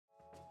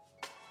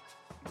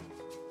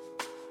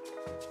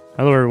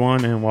Hello,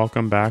 everyone, and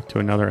welcome back to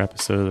another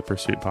episode of the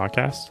Pursuit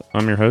Podcast.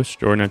 I'm your host,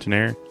 Jordan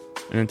Antonaire,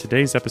 and in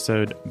today's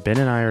episode, Ben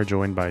and I are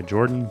joined by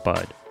Jordan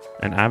Budd,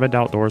 an avid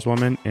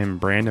outdoorswoman and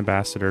brand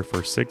ambassador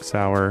for SIG,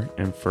 SAUER,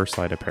 and First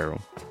Light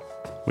Apparel.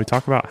 We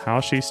talk about how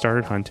she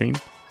started hunting,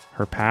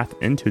 her path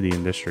into the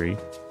industry,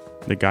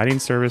 the guiding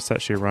service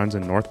that she runs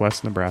in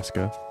Northwest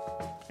Nebraska,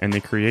 and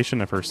the creation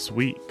of her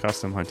sweet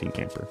custom hunting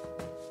camper.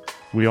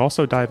 We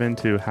also dive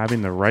into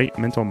having the right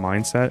mental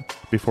mindset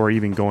before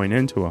even going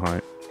into a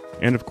hunt,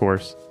 and of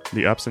course,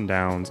 the ups and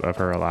downs of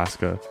her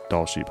Alaska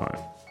Dall sheep hunt.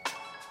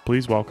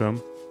 Please welcome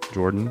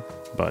Jordan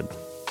Budd.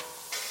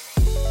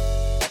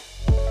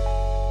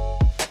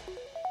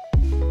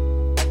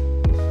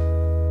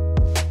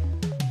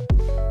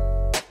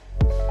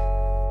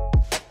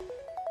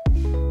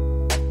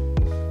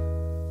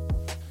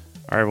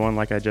 All right, everyone,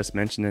 like I just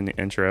mentioned in the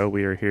intro,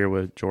 we are here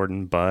with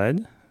Jordan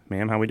Budd.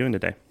 Ma'am, how are we doing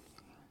today?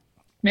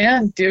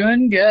 Man,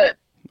 doing good.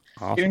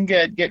 Awesome. Doing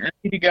good. Getting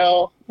ready to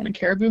go on a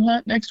caribou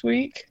hunt next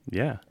week.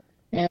 Yeah.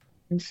 And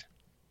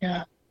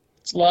yeah,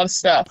 it's a lot of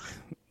stuff.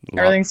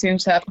 Everything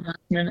seems to happen last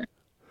minute.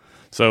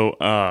 So,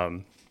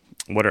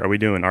 what are we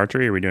doing?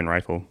 Archery or are we doing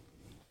rifle?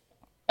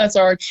 That's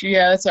archery.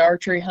 Yeah, that's an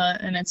archery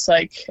hunt, and it's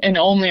like an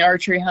only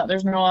archery hunt.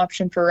 There's no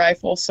option for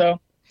rifle, so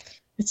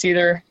it's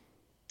either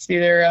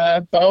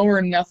bow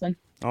or nothing.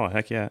 Oh,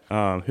 heck yeah.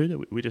 Who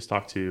did we just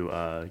talked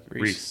to?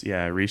 Reese.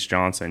 Yeah, Reese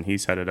Johnson.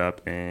 He's headed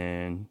up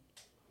in,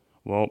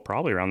 well,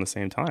 probably around the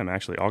same time,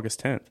 actually.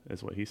 August 10th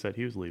is what he said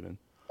he was leaving.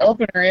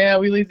 Opener, yeah.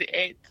 We leave the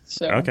 8th.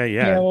 So okay,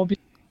 yeah. Yeah, we'll be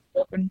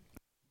open.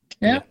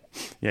 Yeah.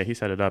 Yeah, he's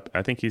headed up.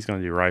 I think he's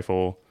going to do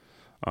rifle.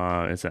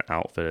 It's an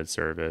outfitted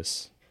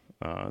service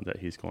that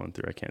he's going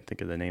through. I can't think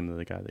of the name of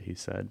the guy that he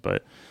said,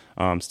 but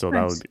still,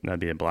 Nice. that'd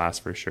be a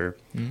blast for sure.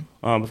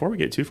 Mm-hmm. Before we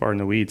get too far in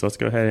the weeds, let's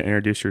go ahead and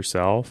introduce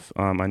yourself.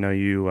 I know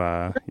you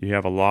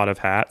have a lot of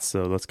hats,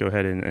 so let's go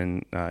ahead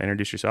and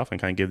introduce yourself and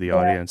kind of give the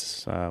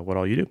audience what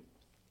all you do.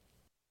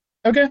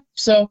 Okay,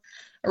 so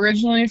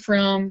originally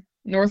from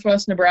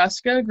Northwest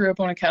Nebraska, grew up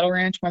on a cattle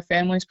ranch, my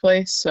family's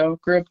place, so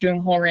grew up doing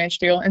the whole ranch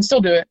deal and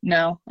still do it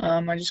now.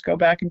 I just go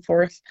back and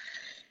forth.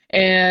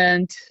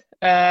 And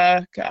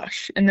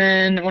and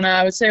then when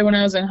I was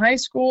in high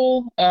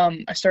school,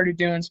 I started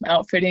doing some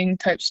outfitting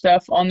type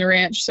stuff on the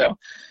ranch, so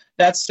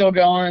that's still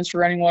going. It's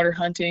running water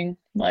hunting.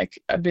 Like,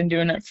 I've been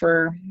doing it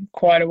for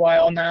quite a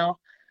while now.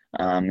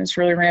 It's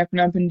really ramping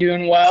up and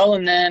doing well.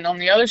 And then on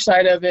the other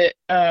side of it,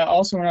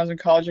 also when I was in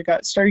college, I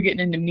started getting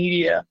into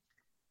media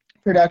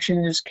production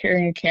and just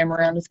carrying a camera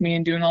around with me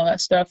and doing all that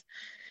stuff.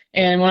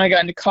 And when I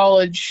got into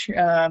college,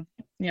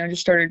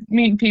 just started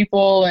meeting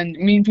people in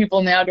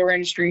the outdoor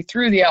industry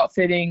through the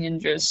outfitting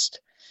and just,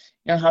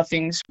 how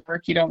things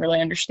work. You don't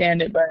really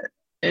understand it, but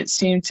it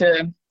seemed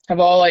to have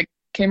all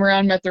came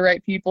around, met the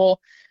right people,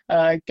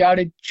 got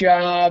a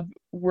job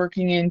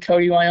working in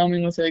Cody,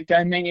 Wyoming with a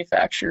gun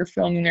manufacturer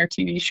filming their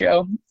TV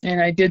show.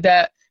 And I did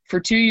that for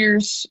 2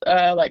 years,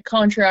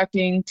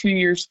 contracting, 2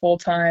 years full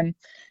time.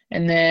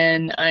 And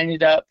then I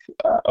ended up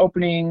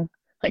opening,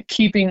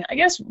 keeping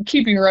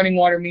running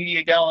water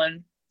media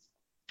going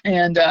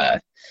and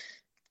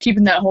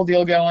keeping that whole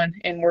deal going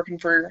and working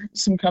for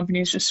some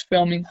companies just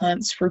filming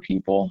hunts for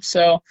people.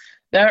 So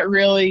that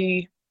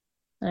really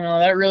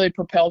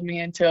propelled me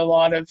into a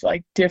lot of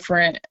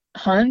different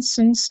hunts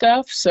and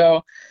stuff.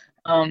 So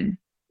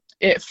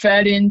it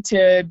fed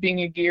into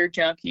being a gear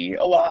junkie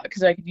a lot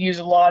because I could use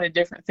a lot of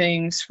different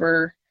things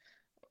for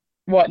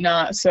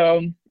whatnot.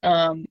 So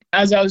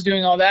as I was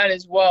doing all that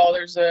as well,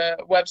 there's a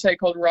website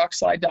called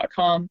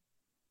rockslide.com.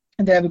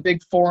 And they have a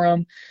big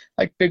forum,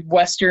 big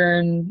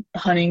Western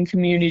hunting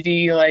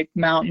community,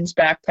 mountains,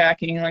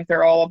 backpacking,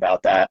 they're all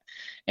about that.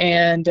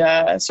 And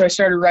so I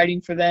started writing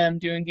for them,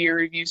 doing gear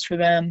reviews for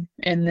them.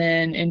 And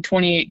then in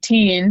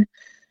 2018,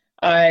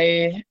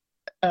 I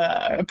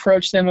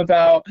approached them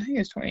about, I think it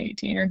was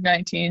 2018 or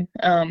 19.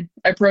 I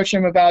approached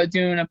them about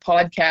doing a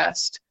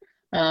podcast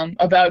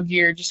about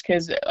gear, just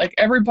because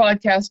every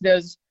podcast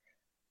does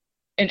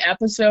an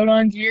episode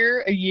on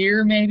gear a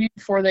year maybe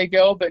before they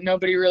go, but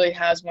nobody really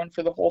has one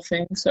for the whole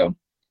thing. So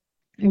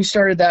we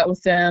started that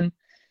with them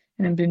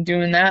and have been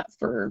doing that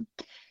for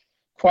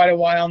quite a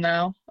while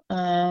now.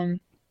 I'll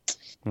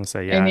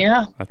say, yeah, and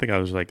yeah. I think I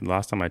was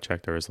last time I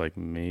checked, there was a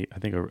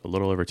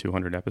little over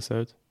 200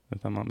 episodes,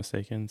 if I'm not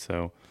mistaken.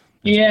 So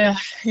Yeah,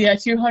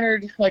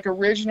 200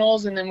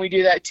 originals, and then we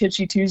do that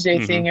Tipsy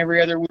Tuesday thing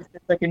every other week.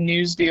 It's a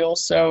news deal,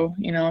 so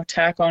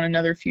tack on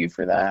another few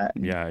for that.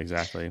 Yeah,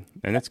 exactly.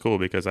 And it's cool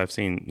because I've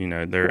seen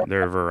there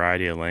are a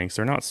variety of lengths.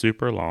 They're not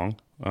super long,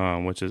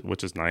 which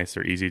is nice.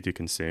 They're easy to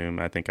consume.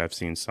 I think I've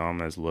seen some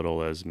as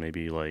little as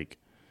maybe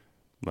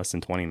less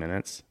than 20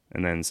 minutes.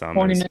 And then some,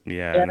 and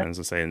as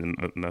I say,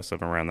 most of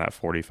them around that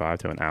 45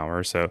 to an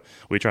hour. So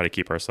we try to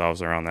keep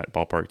ourselves around that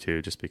ballpark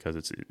too, just because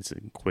it's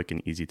quick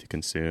and easy to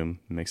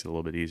consume. It makes it a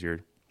little bit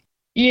easier.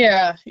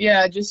 Yeah,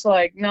 just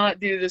not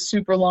do the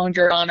super long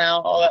drawn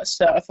out, all that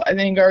stuff. I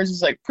think ours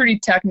is pretty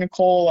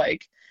technical.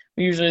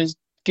 We usually just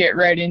get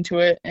right into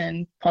it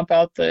and pump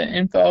out the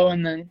info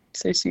and then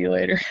say see you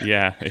later.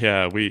 Yeah.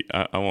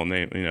 I won't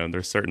name.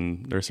 There's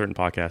certain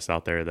podcasts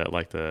out there that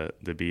like the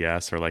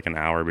BS for like an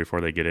hour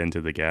before they get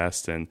into the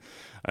guest, and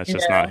that's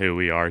just not who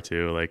we are.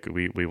 Too. Like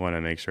we want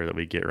to make sure that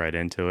we get right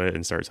into it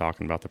and start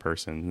talking about the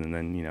person, and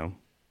then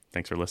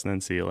thanks for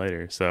listening. See you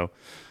later. So.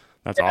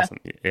 That's awesome.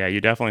 Yeah, you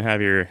definitely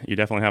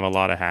have a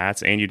lot of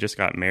hats, and you just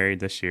got married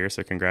this year,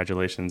 so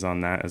congratulations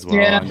on that as well.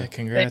 Yeah,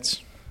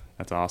 congrats.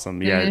 That's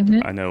awesome. Yeah,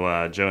 I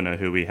know Jonah,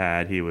 who we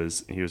had, he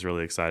was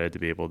really excited to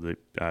be able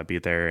to be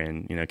there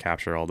and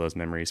capture all those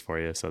memories for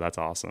you. So that's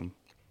awesome.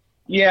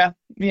 Yeah,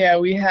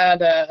 we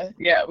had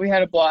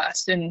a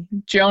blast, and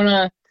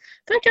Jonah,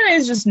 that guy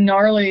is just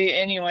gnarly,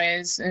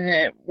 anyways, and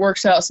it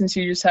works out since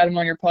you just had him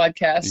on your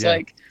podcast. Yeah.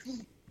 Like,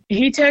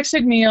 he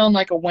texted me on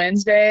like a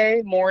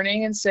Wednesday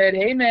morning and said,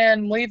 "Hey man,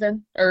 I'm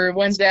leaving," or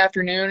Wednesday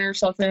afternoon or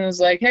something. It was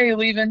like, "Hey,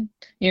 leaving."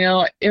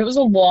 It was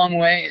a long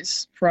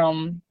ways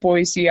from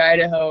Boise,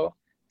 Idaho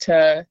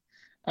to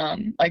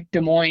like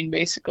Des Moines,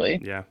 basically.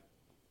 Yeah.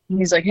 And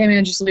he's like, "Hey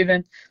man, just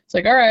leaving." It's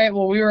like, all right,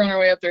 well, we were on our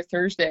way up there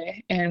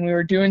Thursday, and we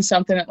were doing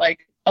something at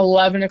like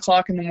 11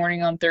 o'clock in the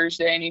morning on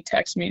Thursday, and he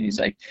texted me and he's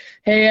like,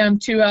 "Hey, I'm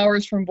 2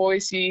 hours from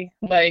Boise.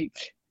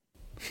 Like,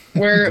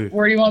 where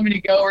do you want me to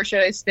go, or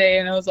should I stay?"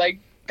 And I was like,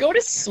 go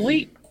to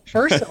sleep,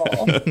 first of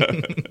all.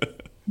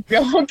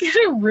 Go get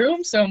a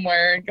room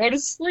somewhere and go to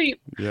sleep.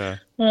 Yeah.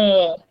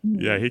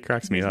 Yeah, he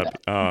cracks me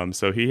up.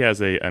 So he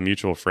has a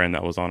mutual friend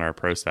that was on our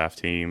pro staff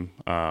team,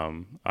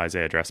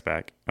 Isaiah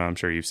Dressback. I'm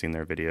sure you've seen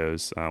their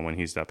videos when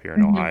he's up here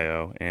in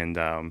Ohio.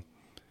 And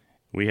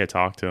we had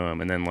talked to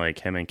him, and then like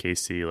him and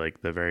Casey,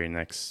 like the very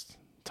next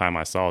time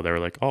I saw, they were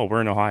like, "Oh,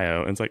 we're in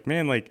Ohio." And it's like,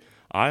 man, like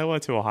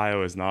Iowa to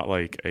Ohio is not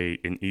like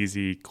an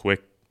easy,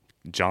 quick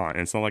jaunt.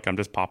 It's not like I'm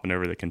just popping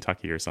over to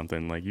Kentucky or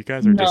something. Like you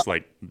guys are just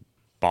like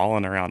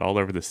balling around all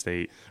over the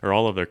state or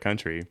all over their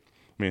country.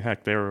 I mean,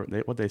 heck,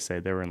 what they say,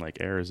 they were in like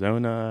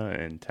Arizona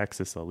and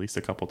Texas at least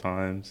a couple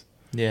times.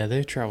 Yeah,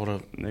 they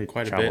traveled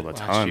quite a bit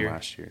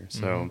last year.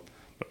 So,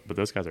 but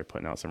those guys are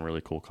putting out some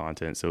really cool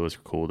content. So it was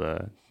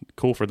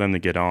cool for them to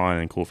get on,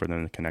 and cool for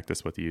them to connect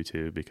us with you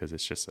too, because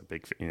it's just a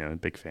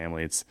big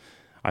family.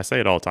 I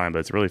say it all the time, but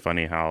it's really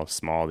funny how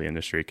small the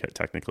industry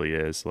technically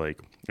is.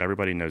 Like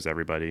everybody knows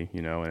everybody,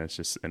 and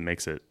it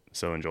makes it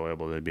so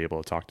enjoyable to be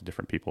able to talk to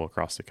different people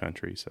across the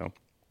country. So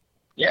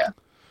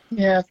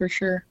yeah, for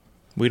sure.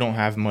 We don't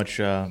have much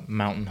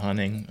mountain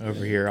hunting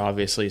over here,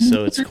 obviously,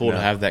 so it's cool to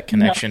have that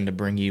connection to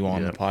bring you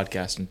on the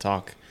podcast and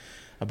talk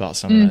about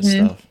some of that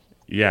stuff.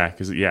 Yeah,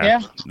 because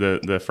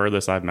the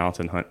furthest I've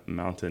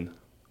mountain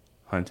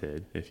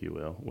hunted, if you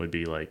will, would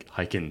be like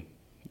hiking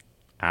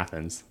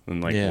Athens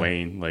and like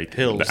Wayne, like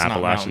hills, the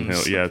Appalachian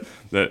Hill. Yeah,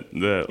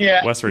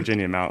 the West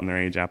Virginia mountain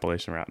range,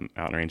 Appalachian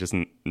mountain range is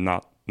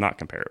not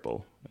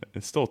comparable.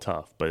 It's still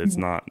tough, but it's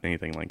not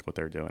anything like what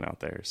they're doing out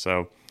there.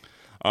 So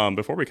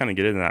before we kind of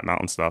get into that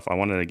mountain stuff, I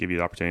wanted to give you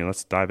the opportunity.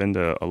 Let's dive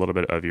into a little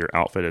bit of your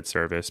outfitted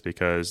service,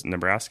 because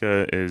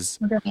Nebraska is,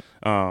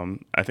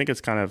 I think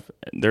it's kind of,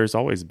 there's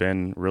always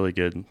been really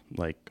good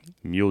like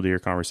mule deer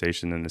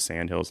conversation in the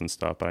sandhills and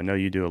stuff, but I know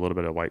you do a little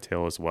bit of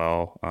whitetail as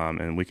well.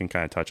 And we can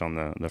kind of touch on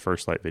the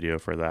first light video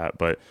for that,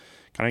 but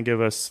kind of give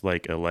us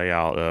like a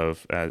layout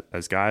of,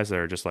 as guys that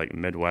are just like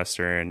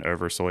Midwestern,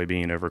 over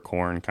soybean, over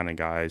corn kind of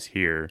guys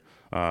here,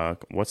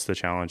 what's the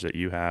challenge that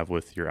you have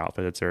with your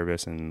outfitted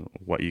service and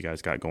what you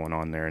guys got going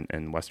on there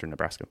in Western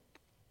Nebraska?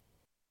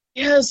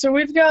 Yeah, so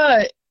we've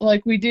got,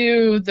 like, we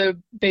do the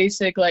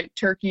basic, like,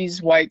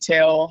 turkeys,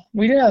 whitetail.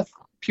 We do have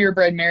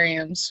purebred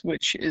Merriams,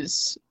 which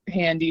is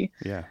handy.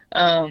 Yeah.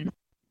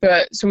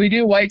 But so we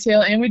do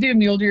whitetail and we do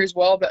mule deer as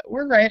well, but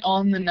we're right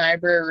on the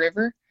Niobrara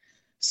River.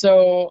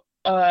 So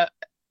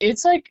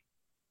it's like,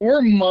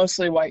 we're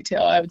mostly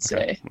whitetail, I would say.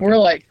 Okay. We're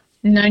like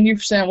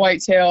 90%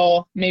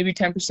 whitetail, maybe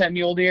 10%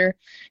 mule deer.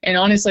 And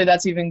honestly,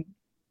 that's even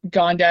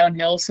gone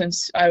downhill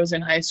since I was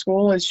in high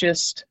school. It's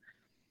just,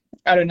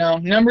 I don't know,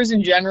 numbers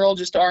in general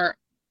just aren't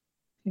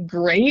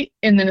great.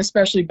 And then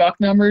especially buck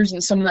numbers,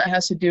 and some of that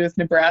has to do with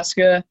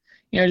Nebraska.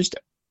 Just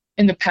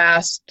in the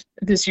past,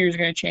 this year's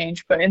going to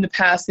change, but in the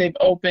past they've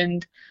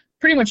opened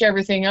pretty much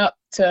everything up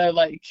to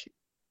like,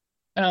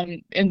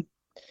 and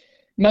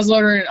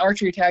muzzleloader and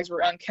archery tags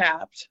were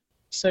uncapped.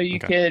 So you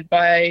could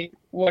buy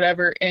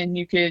whatever, and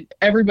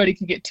everybody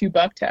could get 2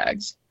 buck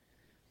tags.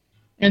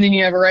 And then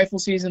you have a rifle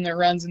season that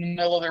runs in the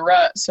middle of the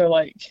rut. So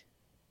like,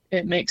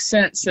 it makes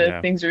sense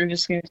that things are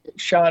just going to get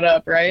shot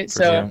up, right?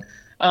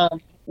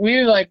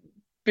 We've like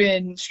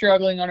been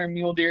struggling on our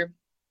mule deer.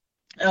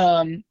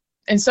 And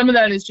some of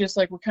that is just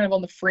like, we're kind of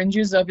on the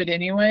fringes of it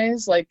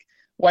anyways. Like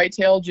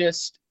whitetail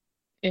just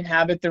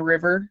inhabit the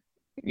river,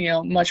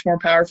 much more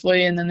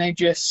powerfully. And then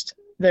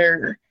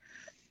they're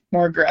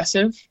more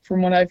aggressive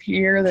from what I've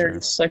heard. They're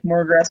just like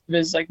more aggressive,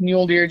 as like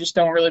mule deer just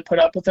don't really put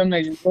up with them.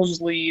 They'll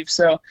just leave.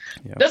 So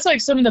that's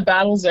like some of the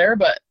battles there,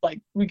 but like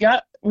we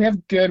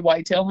have good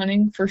whitetail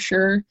hunting for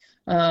sure.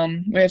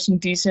 We have some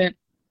decent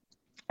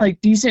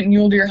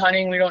mule deer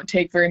hunting. We don't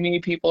take very many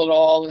people at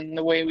all. And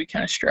the way we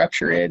kind of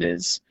structure it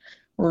is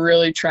we're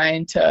really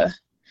trying to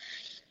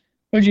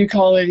what do you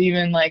call it,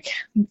 even like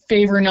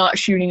favor not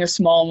shooting a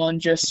small one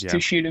just to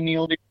shoot a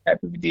mule deer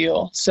type of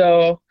deal.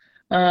 So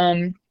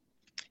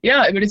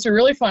yeah, but it's a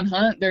really fun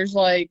hunt. There's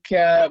like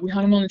we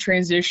hunt them on the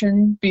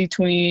transition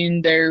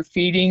between their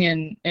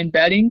feeding and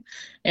bedding,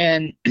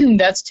 and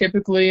that's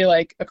typically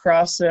like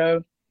across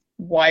a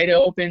wide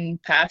open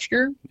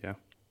pasture. Yeah.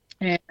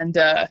 And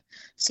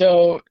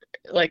so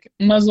like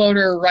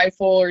muzzleloader,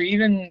 rifle, or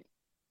even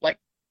like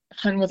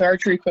hunting with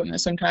archery equipment,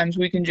 sometimes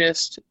we can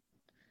just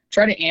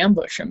try to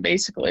ambush them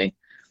basically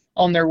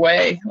on their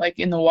way, like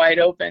in the wide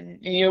open.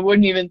 And you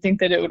wouldn't even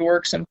think that it would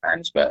work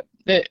sometimes, but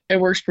it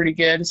works pretty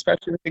good,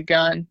 especially with the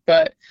gun.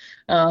 But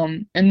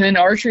and then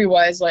archery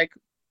wise, like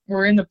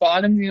we're in the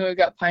bottom, we've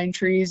got pine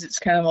trees. It's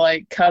kind of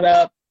like cut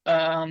up,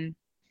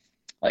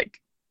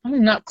 like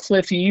not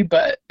cliffy,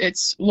 but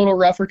it's a little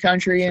rougher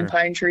country and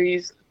pine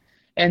trees.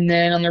 And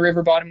then on the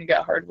river bottom, we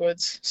got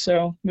hardwoods.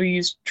 So we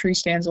use tree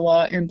stands a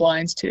lot and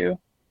blinds too.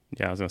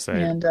 Yeah, I was gonna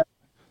say. And,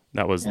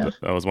 that was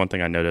one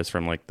thing I noticed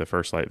from like the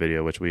First Light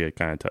video, which we had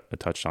kind of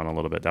touched on a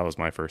little bit. That was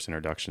my first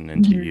introduction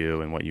into you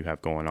and what you have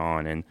going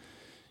on. And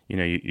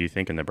you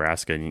think in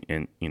Nebraska,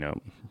 and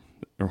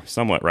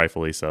somewhat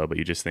rightfully so, but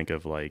you just think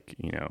of like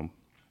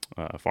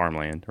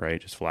farmland,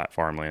 right? Just flat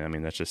farmland. I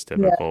mean, that's just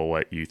typical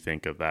what you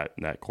think of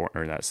that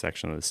corner, that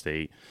section of the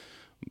state.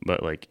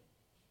 But like,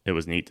 it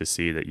was neat to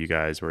see that you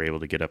guys were able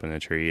to get up in the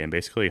tree and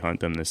basically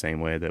hunt them the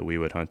same way that we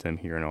would hunt them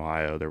here in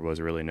Ohio. There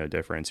was really no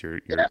difference.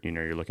 You're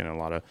looking at a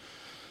lot of,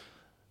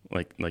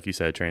 like you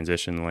said,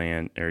 transition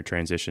land or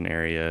transition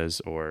areas,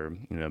 or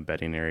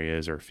bedding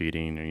areas or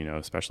feeding,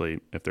 especially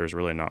if there's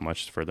really not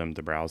much for them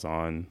to browse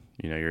on.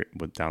 You're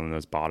down in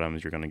those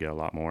bottoms, you're going to get a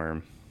lot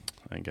more,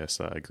 I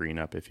guess, green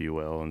up, if you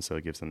will, and so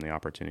it gives them the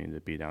opportunity to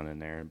be down in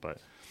there. But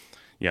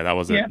yeah, that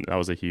was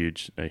a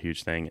huge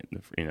thing,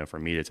 for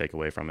me to take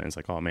away from it. It's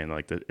like, oh man,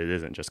 like it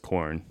isn't just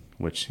corn,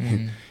 which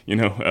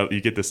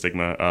you get the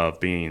stigma of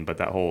being, but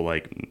that whole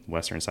like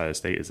western side of the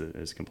state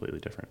is completely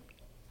different.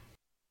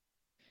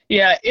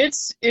 Yeah,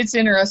 it's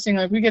interesting.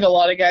 Like we get a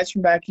lot of guys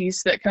from back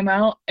east that come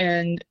out,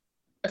 and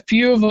a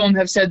few of them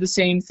have said the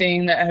same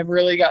thing, that have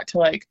really got to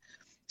like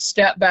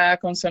step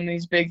back on some of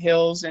these big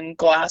hills and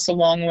glass a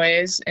long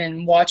ways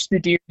and watch the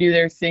deer do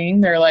their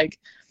thing. They're like,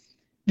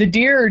 the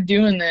deer are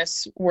doing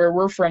this where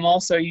we're from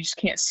also, you just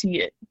can't see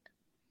it.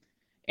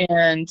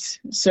 And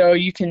so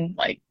you can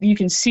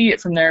see it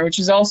from there, which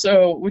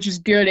is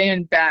good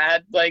and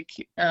bad. Like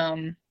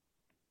they're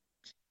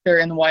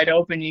in the wide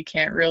open, you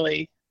can't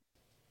really,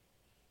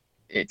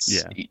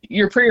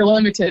 you're pretty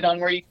limited on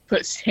where you can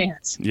put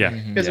stands. Yeah.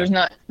 Because there's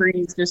not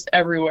trees just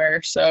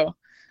everywhere. So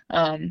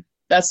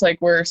that's like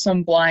where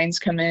some blinds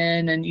come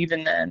in, and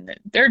even then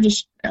they're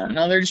just, I don't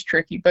know, they're just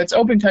tricky. But it's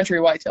open country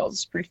whitetails.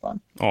 It's pretty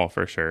fun. Oh,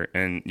 for sure.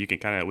 And you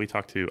can we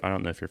talked to, I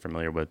don't know if you're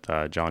familiar with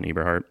John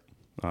Eberhardt.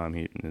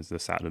 He is the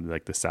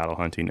saddle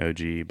hunting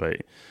OG,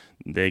 but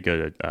they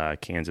go to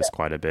Kansas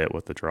quite a bit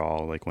with the draw,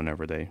 like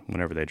whenever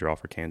they draw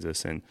for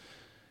Kansas, and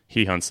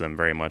he hunts them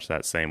very much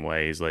that same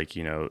way. He's like,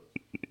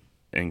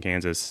 in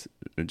Kansas,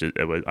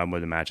 I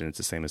would imagine it's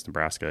the same as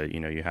Nebraska.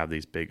 You have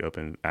these big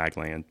open ag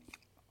land,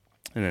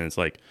 and then it's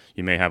like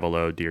you may have a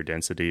low deer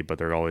density, but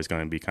they're always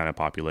going to be kind of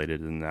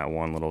populated in that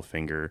one little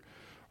finger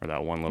or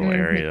that one little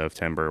area of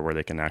timber where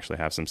they can actually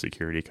have some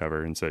security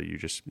cover. And so you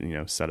just,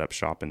 set up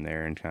shop in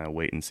there and kind of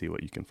wait and see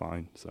what you can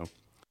find. So,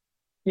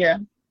 yeah,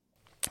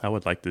 I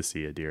would like to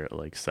see a deer at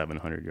like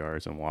 700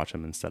 yards and watch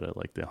them instead of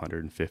like the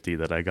 150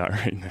 that I got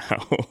right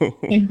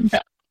now.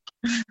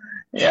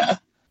 Yeah.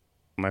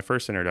 My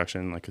first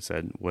introduction, like I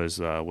said, was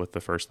with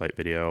the First Light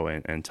video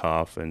and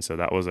Tough. And so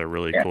that was a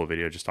really cool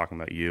video just talking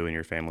about you and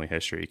your family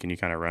history. Can you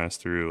kind of run us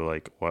through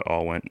like what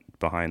all went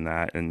behind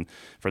that? And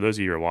for those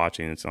of you who are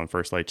watching, it's on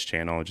First Light's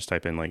channel. Just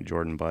type in like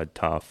Jordan Budd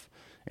Tough,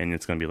 and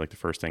it's going to be like the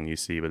first thing you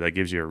see. But that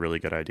gives you a really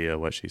good idea of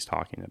what she's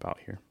talking about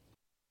here.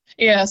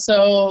 Yeah,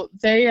 so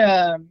they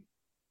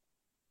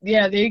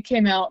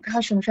came out,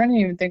 gosh, I'm trying to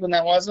even think when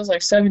that was. It was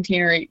like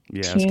 17 or 18.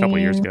 Yeah, it was a couple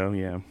years ago,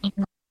 yeah.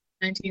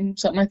 19,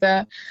 something like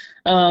that.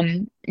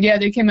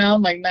 They came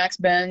out, like Max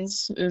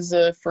Benz is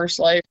the First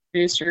Light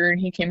producer,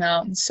 and he came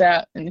out and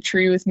sat in the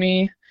tree with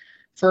me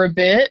for a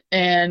bit,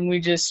 and we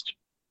just,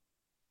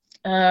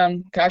 I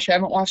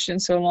haven't watched it in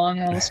so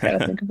long, I almost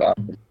gotta think about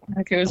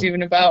what it was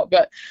even about,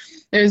 but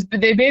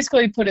they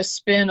basically put a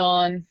spin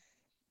on,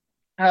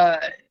 was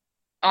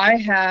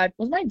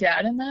my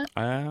dad in that?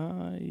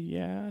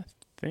 Yeah,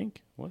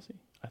 was he?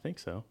 I think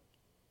so.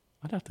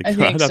 I'd have to I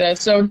think so.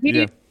 So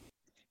he,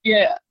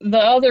 yeah, the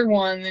other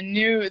one, the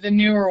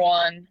newer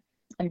one,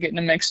 I'm getting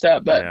them mixed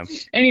up. But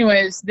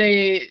anyways,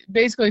 they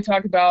basically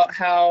talk about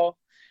how,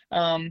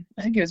 I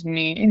think it was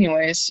me.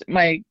 Anyways,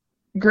 my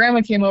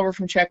grandma came over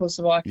from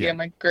Czechoslovakia.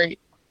 Yeah.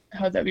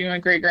 How'd that be? My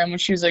great grandma.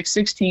 She was like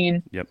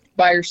 16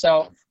 by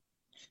herself.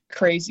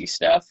 Crazy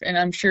stuff. And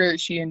I'm sure that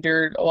she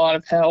endured a lot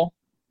of hell.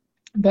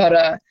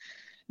 But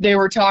they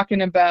were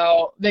talking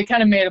about, they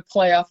kind of made a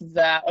play off of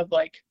that, of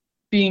like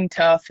being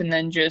tough, and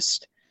then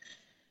just,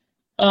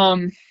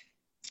 I'm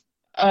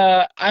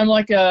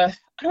like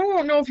I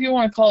don't know if you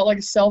want to call it like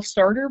a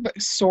self-starter,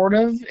 but sort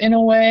of in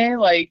a way.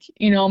 Like,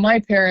 my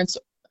parents,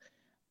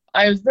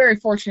 I was very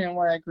fortunate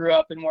where I grew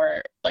up and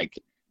where like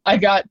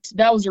that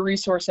was a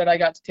resource that I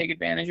got to take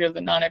advantage of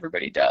that not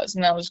everybody does,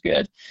 and that was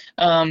good.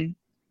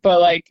 But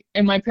like,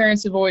 and my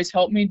parents have always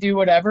helped me do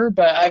whatever,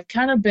 but I've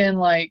kind of been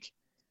like,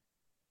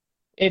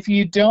 if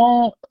you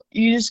don't,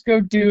 you just go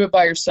do it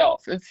by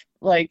yourself. If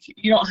like,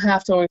 you don't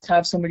have to always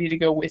have somebody to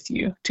go with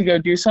you to go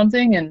do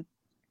something. And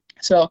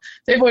so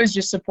they've always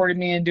just supported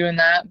me in doing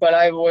that, but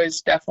I've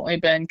always definitely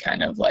been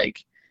kind of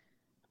like,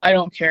 I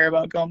don't care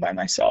about going by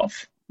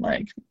myself.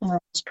 Like, I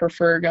just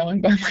prefer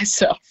going by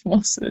myself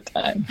most of the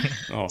time.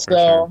 Oh, for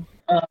So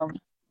sure.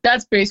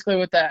 that's basically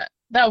what that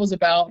was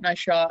about. And I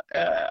shot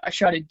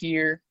a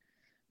deer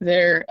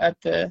there at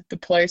the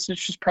place,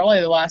 which was probably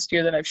the last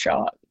deer that I've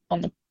shot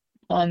on the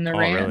Oh,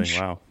 ranch.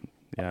 really? Wow.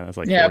 Yeah, that's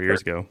like Yeah. 4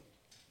 years ago.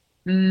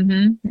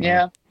 Mm-hmm.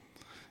 Yeah.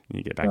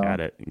 You get back So at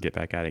it, get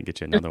you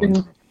it's another been,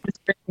 one. it's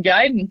been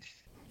guiding.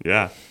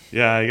 Yeah.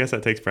 Yeah, I guess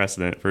that takes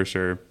precedent for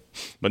sure.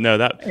 But no,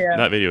 that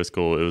Yeah. video was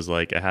cool. It was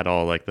like, it had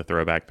all like the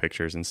throwback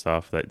pictures and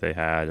stuff that they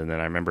had. And then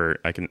I remember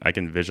I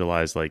can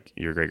visualize like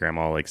your great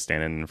grandma like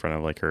standing in front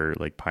of like her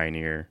like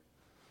pioneer,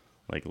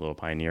 like little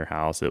pioneer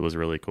house. It was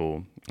really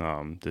cool.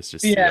 Just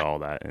see Yeah. all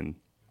that, and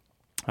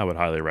I would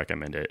highly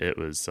recommend it. It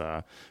was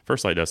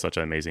First Light does such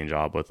an amazing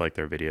job with like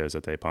their videos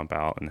that they pump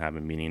out and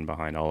having meaning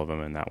behind all of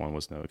them, and that one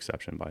was no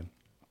exception.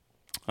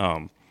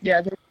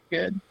 Yeah, they're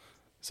good.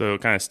 So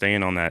kind of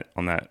staying on that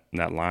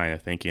line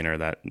of thinking, or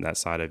that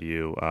side of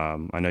you.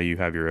 I know you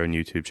have your own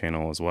YouTube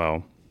channel as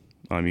well.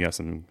 You got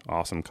some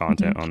awesome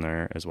content on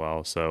there as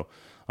well. So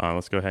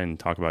let's go ahead and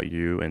talk about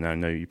you. And I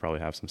know you probably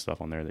have some stuff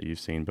on there that you've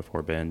seen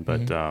before, Ben.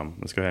 But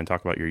let's go ahead and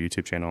talk about your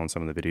YouTube channel and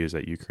some of the videos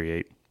that you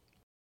create.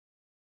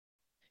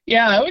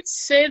 Yeah, I would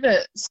say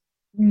that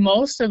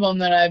most of them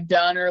that I've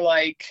done are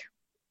like,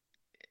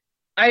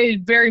 I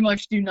very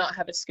much do not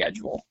have a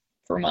schedule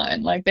for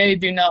mine. Like, they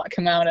do not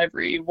come out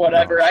every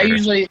whatever. Oh, I sure.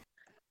 usually,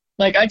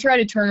 like, I try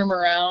to turn them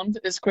around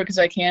as quick as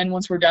I can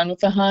once we're done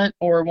with the hunt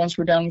or once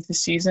we're done with the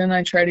season.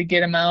 I try to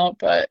get them out.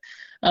 But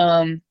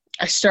I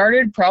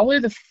started probably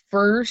the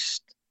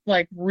first,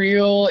 like,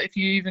 real, if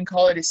you even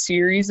call it a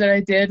series that I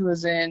did,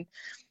 was in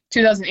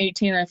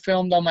 2018. I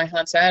filmed all my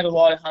hunts. I had a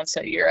lot of hunts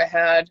that year. I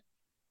had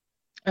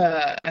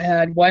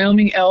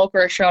Wyoming elk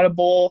where I shot a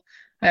bull.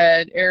 I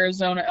had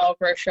Arizona elk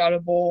where I shot a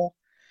bull.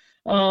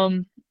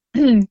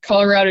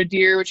 Colorado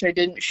deer, which I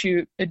didn't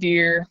shoot a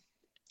deer.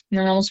 And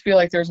then I almost feel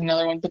like there's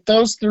another one. But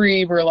those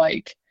three were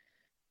like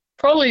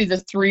probably the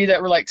three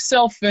that were like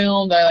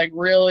self-filmed. I like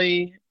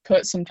really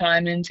put some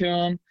time into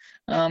them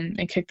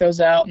and kicked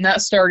those out. And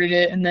that started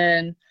it. And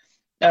then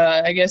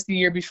I guess the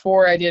year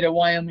before I did a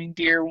Wyoming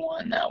deer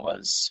one. That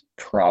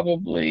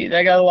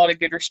got a lot of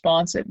good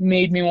response. It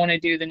made me want to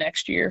do the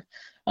next year.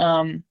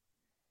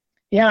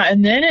 Yeah,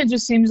 and then it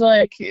just seems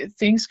like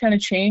things kind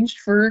of changed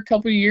for a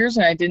couple of years,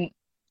 and I didn't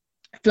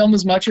film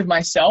as much of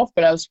myself,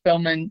 but I was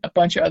filming a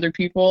bunch of other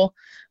people.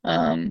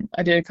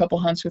 I did a couple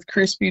hunts with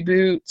Crispy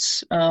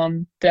Boots,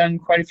 done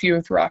quite a few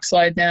with Rock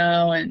Slide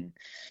now, and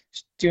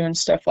just doing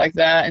stuff like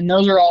that. And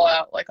those are all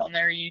out like on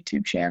their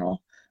YouTube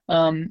channel.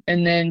 And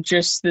then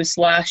just this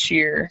last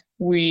year,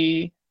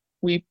 we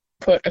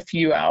put a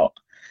few out,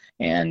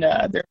 and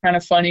they're kind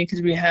of funny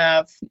because we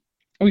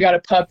got a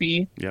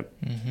puppy. Yep.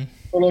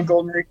 Little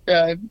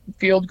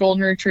field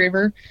golden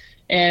retriever,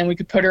 and we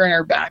could put her in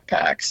our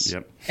backpacks.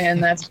 Yep.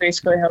 And that's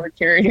basically how we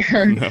carried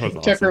her. That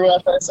was Took her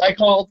with us. I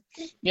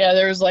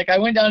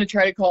went down to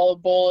try to call a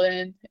bull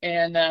in,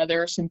 and there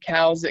were some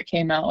cows that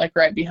came out like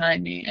right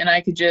behind me, and I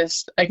could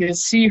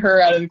see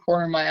her out of the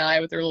corner of my eye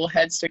with her little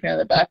head sticking out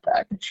of the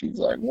backpack, and she's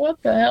like,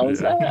 "What the hell is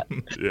that?"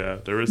 Yeah,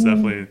 there was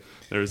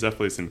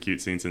definitely some cute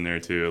scenes in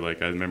there too.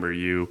 Like I remember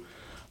you.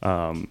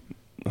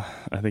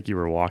 I think you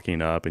were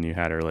walking up and you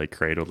had her like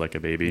cradled like a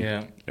baby.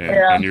 Yeah.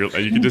 And you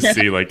could just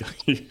see like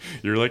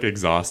you're like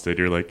exhausted.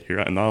 You're like, here,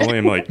 not only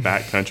am I like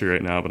backcountry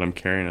right now, but I'm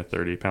carrying a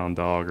 30-pound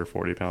dog or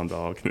 40-pound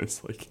dog, and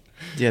it's like.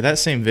 Yeah, that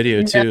same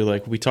video too.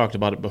 Like we talked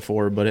about it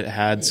before, but it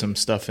had some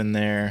stuff in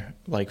there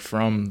like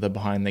from the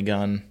behind the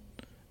gun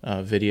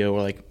video,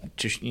 where like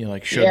just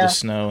like showed the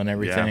snow and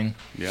everything.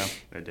 Yeah,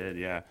 it did.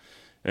 Yeah,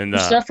 and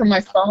stuff from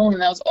my phone,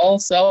 and that was all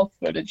self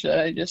footage that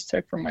I just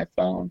took from my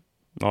phone.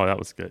 Oh, that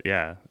was good.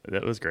 Yeah,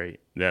 that was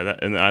great. Yeah,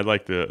 and I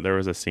like there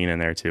was a scene in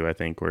there too, I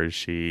think, where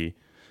you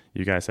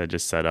guys had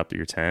just set up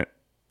your tent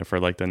for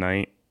like the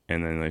night,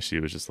 and then like, she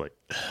was just like,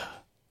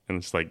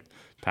 and just like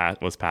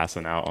was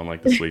passing out on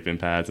like the sleeping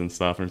pads and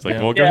stuff, and it's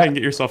like, well, go ahead and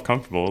get yourself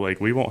comfortable.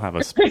 Like we won't have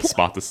a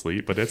spot to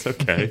sleep, but it's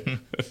okay.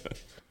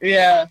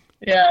 Yeah.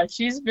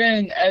 She's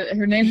been.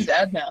 Her name is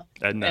Edna,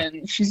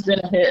 and she's been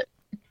a hit.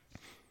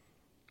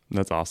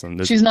 That's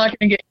awesome. She's not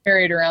going to get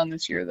carried around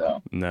this year,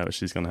 though. No,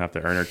 she's going to have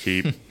to earn her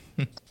keep.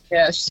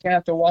 Yeah, she's going to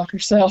have to walk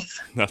herself.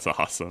 That's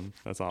awesome.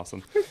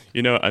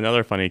 You know,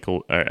 another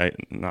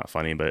not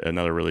funny, but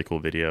another really cool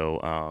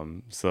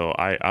video. So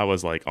I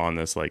was like on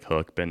this like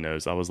hook, Ben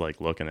knows, I was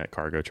like looking at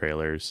cargo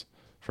trailers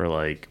for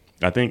like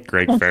I think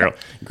Greg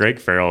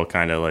Farrell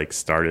kind of like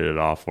started it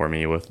off for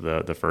me with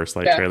the First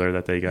Light trailer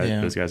that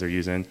those guys are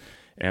using.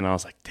 And I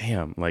was like,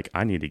 damn, like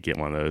I need to get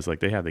one of those.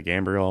 Like they have the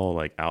Gambrel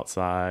like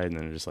outside and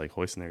then they're just like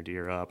hoisting their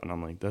deer up. And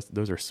I'm like,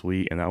 those are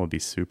sweet. And that would be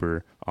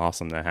super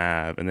awesome to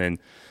have. And then,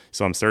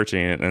 so I'm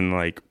searching it and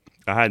like,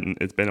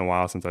 it's been a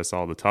while since I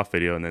saw the Tough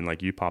video, and then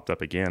like you popped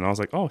up again. I was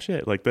like, oh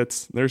shit, like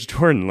there's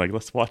Jordan. Like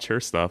let's watch her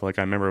stuff. Like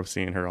I remember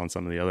seeing her on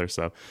some of the other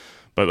stuff.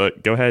 But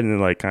like, go ahead and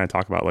like kind of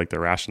talk about like the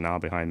rationale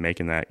behind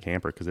making that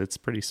camper because it's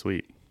pretty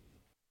sweet.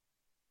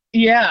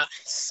 Yeah.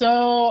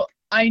 So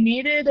I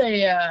needed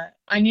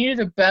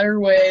a better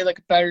way, like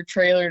a better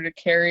trailer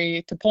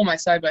to pull my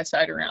side by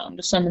side around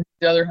to some of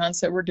the other hunts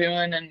that we're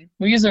doing, and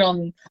we use it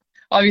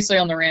obviously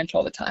on the ranch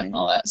all the time and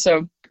all that.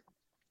 So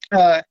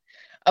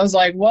I was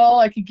like, well,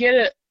 I could get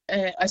it.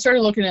 I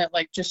started looking at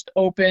like just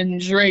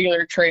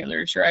regular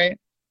trailers, right?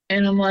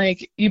 And I'm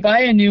like, you buy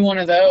a new one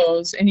of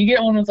those and you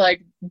get one with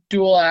like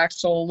dual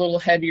axle, a little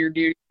heavier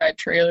duty type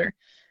trailer.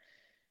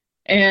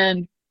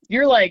 And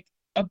you're like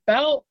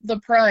about the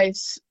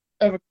price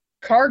of a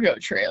cargo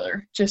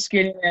trailer, just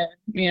getting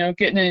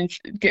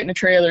a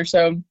trailer.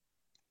 So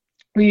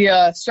we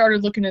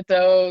started looking at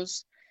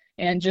those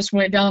and just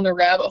went down the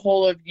rabbit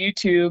hole of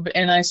YouTube,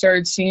 and I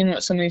started seeing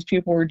what some of these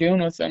people were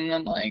doing with them. And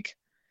I'm like,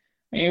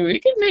 maybe we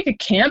could make a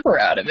camper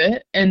out of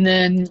it. And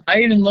then I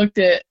even looked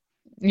at,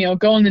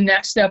 going the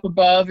next step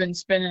above and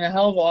spending a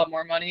hell of a lot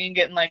more money and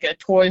getting like a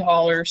toy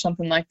hauler or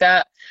something like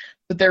that.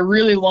 But they're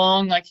really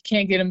long, like you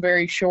can't get them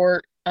very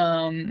short.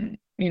 And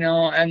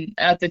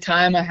at the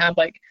time I had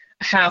like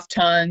a half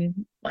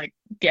ton like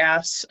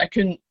gas. I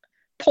couldn't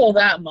pull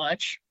that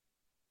much.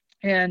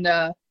 And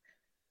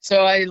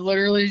so I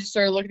literally just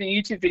started looking at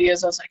YouTube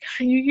videos. I was like,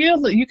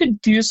 you could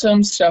do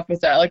some stuff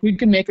with that. Like we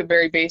could make it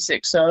very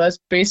basic. So that's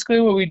basically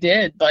what we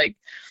did. Like,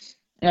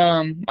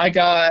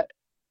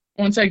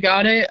 once I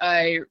got it,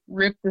 I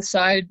ripped the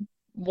side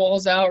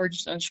walls out, or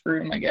just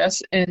unscrewed them, I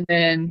guess, and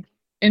then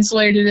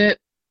insulated it.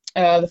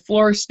 The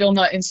floor is still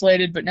not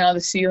insulated, but now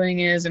the ceiling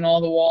is and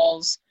all the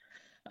walls.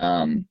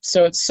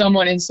 So it's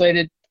somewhat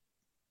insulated.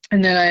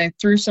 And then I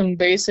threw some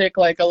basic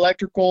like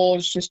electrical,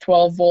 it's just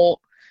 12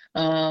 volt.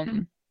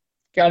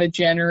 Got a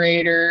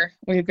generator.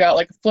 We've got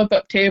like a flip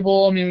up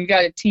table. I mean, we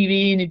got a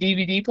TV and a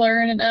DVD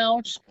player in it now,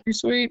 which is pretty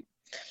sweet.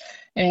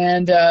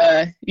 And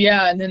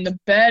and then the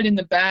bed in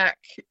the back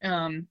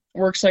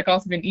works like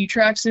off of an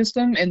E-track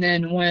system. And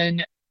then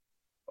when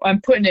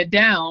I'm putting it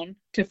down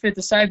to fit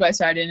the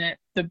side-by-side in it,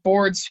 the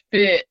boards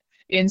fit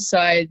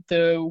inside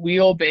the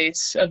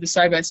wheelbase of the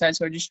side-by-side,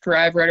 so I just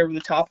drive right over the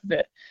top of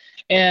it.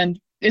 And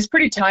it's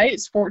pretty tight.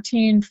 It's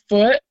 14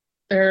 foot.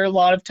 There are a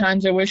lot of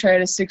times I wish I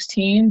had a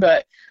 16,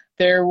 but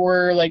there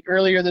were, like,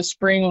 earlier this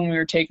spring when we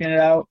were taking it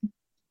out,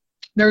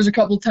 there was a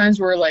couple of times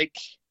where, like,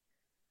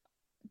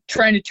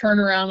 trying to turn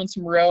around on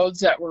some roads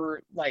that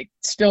were, like,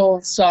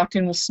 still socked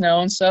in with snow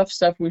and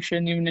stuff we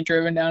shouldn't even have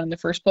driven down in the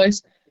first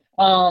place.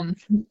 We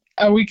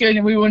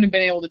wouldn't have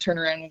been able to turn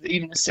around with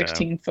even a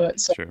 16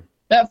 foot. So sure.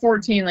 That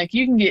 14, like,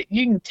 you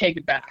can take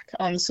it back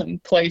on some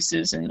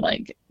places and,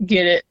 like,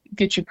 get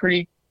you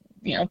pretty,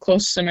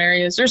 close to some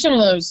areas. There's some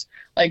of those,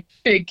 like,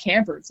 big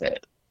campers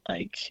that,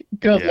 like,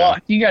 good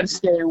luck. You got to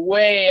stay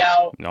way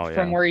out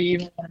from where you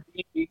even want to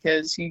be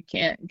because you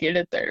can't get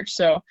it there.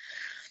 So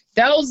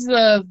that was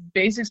the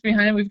basics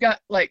behind it. We've got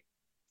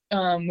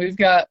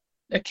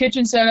a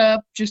kitchen set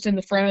up just in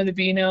the front of the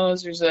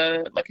Beano's. There's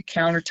a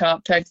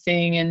countertop type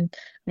thing, and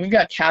we've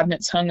got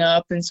cabinets hung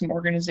up and some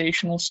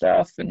organizational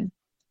stuff. And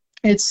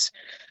it's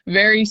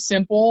very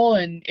simple,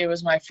 and it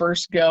was my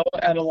first go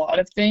at a lot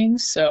of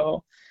things,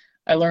 so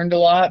I learned a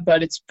lot,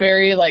 but it's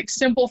very, like,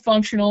 simple,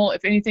 functional.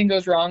 If anything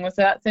goes wrong with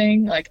that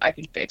thing, like, I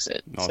can fix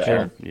it. Oh, so.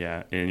 Sure.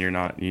 Yeah. And you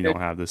don't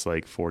have this,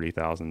 like,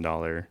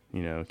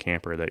 $40,000,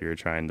 camper that you're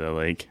trying to,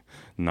 like,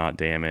 not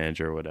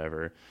damage or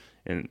whatever.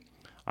 And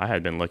I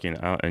had been looking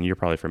out, and you're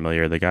probably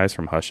familiar, the guys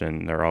from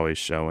Hushin, they're always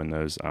showing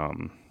those,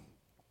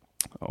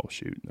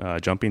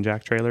 jumping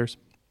jack trailers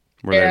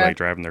where they're, like,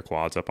 driving their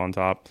quads up on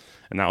top.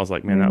 And that was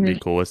like, man, that would be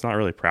cool. It's not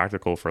really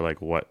practical for, like,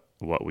 what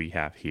we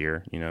have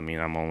here. You know what I mean?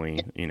 I'm only,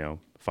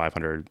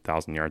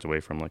 500,000 yards away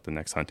from, like, the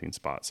next hunting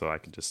spot, so I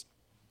could just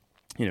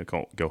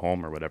go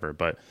home or whatever.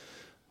 But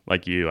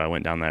like you, I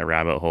went down that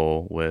rabbit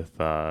hole with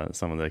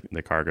some of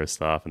the cargo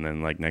stuff, and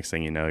then, like, next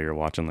thing you know, you're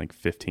watching like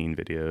 15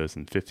 videos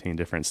and 15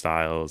 different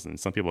styles, and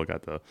some people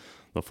got the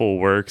full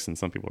works, and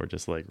some people are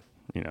just like,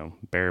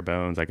 bare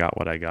bones, I got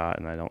what I got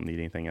and I don't need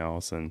anything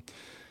else. And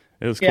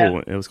it was cool.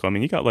 It was cool. I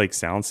mean, you got, like,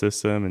 sound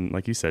system and,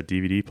 like you said,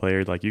 DVD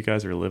player. Like, you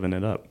guys are living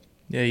it up.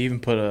 Yeah, you even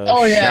put a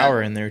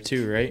shower in there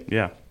too, right?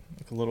 Yeah.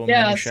 A little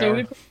mini shower. So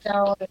we put a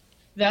shower.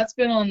 That's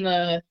been on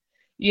the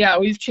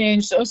we've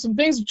changed. So some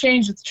things have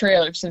changed with the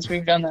trailer since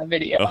we've done that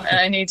video, and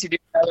I need to do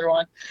another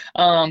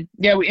one.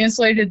 We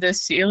insulated the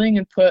ceiling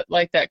and put,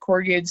 like, that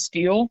corrugated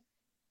steel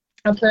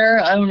up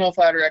there. I don't know if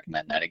I'd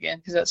recommend that again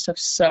because that stuff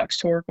sucks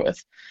to work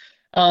with.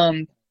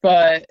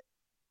 But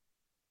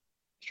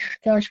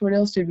gosh, what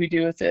else did we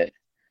do with it?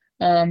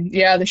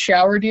 The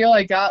shower deal.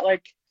 I got,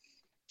 like,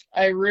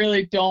 I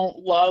really don't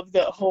love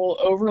the whole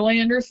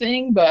overlander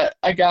thing, but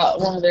I got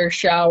one of their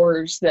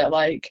showers that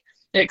like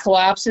it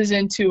collapses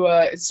into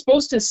it's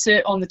supposed to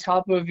sit on the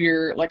top of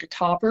your like a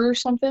topper or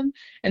something,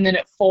 and then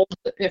it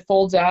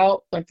folds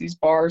out, like these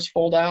bars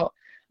fold out.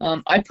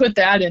 I put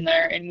that in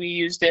there and we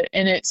used it,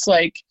 and it's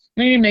like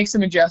we need to make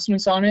some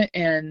adjustments on it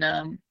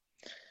and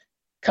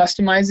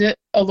customize it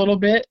a little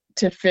bit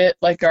to fit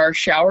like our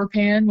shower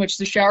pan, which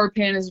the shower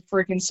pan is a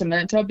freaking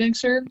cement tub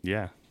mixer.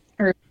 Yeah.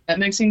 Or a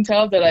mixing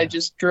tub that I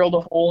just drilled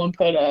a hole and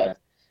put a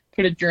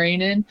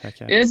drain in. Heck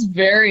yeah. It's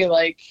very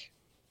like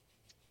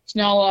it's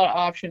not a lot of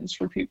options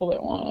for people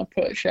that want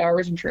to put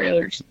showers and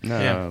trailers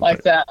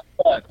like that.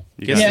 But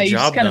Gets the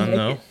job done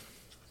though.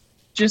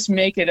 Just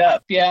make it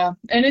up, yeah.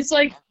 And it's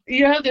like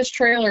you have this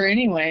trailer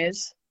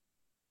anyways.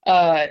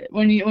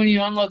 When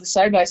you unload the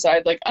side by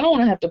side, like I don't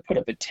want to have to put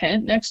up a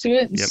tent next to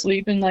it and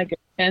sleep in like a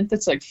tent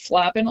that's like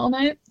flapping all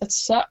night. That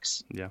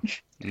sucks. Yeah.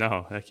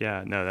 No, heck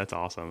yeah. No, that's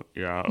awesome.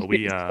 Yeah,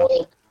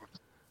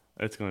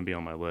 it's going to be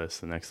on my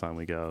list the next time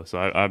we go. So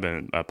I've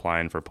been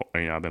applying for,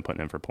 I've been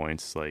putting in for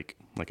points like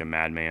a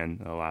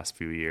madman the last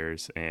few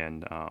years,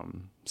 and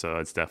so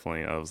it's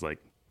definitely, I was like,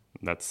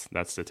 that's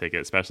the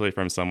ticket, especially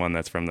from someone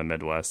that's from the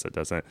Midwest that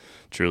doesn't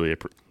truly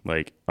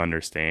like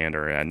understand,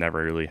 or had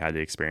never really had the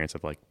experience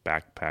of like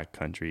backpack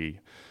country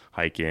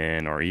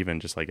hiking, or even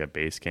just like a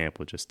base camp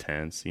with just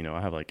tents.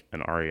 I have like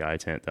an REI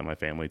tent that my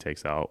family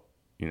takes out,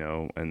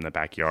 in the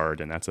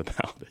backyard, and that's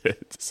about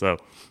it. So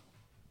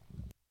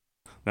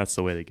that's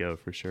the way to go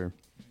for sure.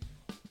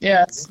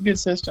 Yeah, it's a good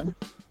system.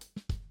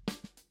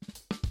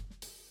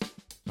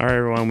 All right,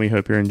 everyone, we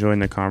hope you're enjoying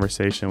the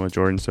conversation with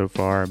Jordan so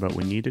far, but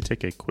we need to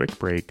take a quick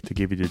break to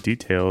give you the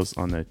details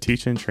on the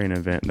Teach and Train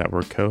event that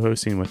we're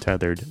co-hosting with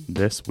Tethered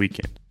this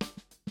weekend.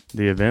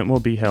 The event will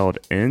be held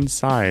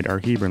inside our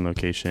Hebron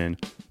location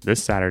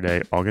this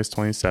Saturday, August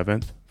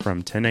 27th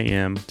from 10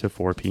 a.m. to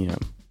 4 p.m.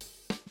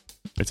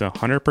 It's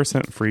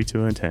 100% free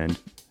to attend,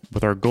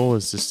 but our goal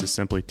is just to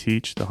simply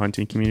teach the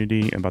hunting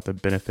community about the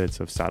benefits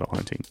of saddle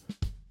hunting.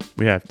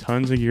 We have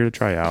tons of gear to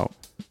try out,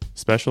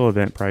 special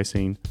event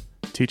pricing,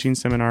 teaching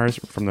seminars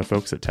from the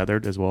folks at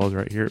Tethered, as well as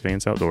right here at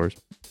Vance Outdoors,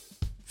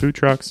 food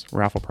trucks,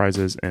 raffle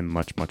prizes, and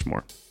much, much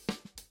more.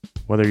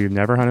 Whether you've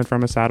never hunted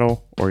from a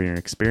saddle or you're an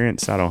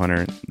experienced saddle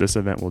hunter, this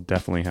event will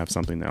definitely have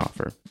something to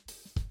offer.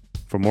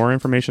 For more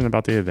information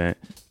about the event,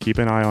 keep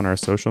an eye on our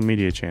social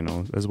media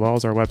channels as well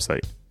as our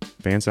website,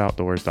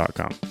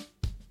 vanceoutdoors.com.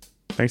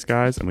 Thanks,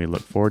 guys, and we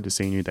look forward to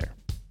seeing you there.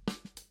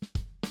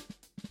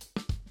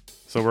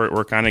 So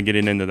we're kind of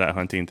getting into that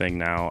hunting thing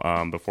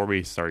now. Before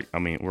we start,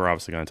 we're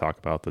obviously going to talk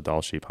about the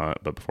Dall sheep hunt,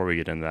 but before we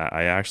get into that,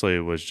 I actually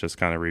was just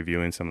kind of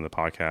reviewing some of the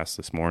podcasts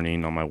this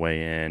morning on my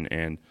way in,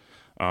 and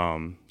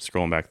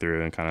scrolling back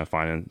through and kind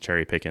of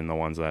cherry picking the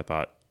ones that I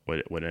thought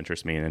would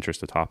interest me and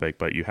interest the topic.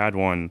 But you had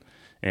one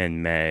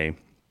in May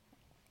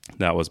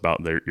that was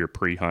about your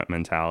pre-hunt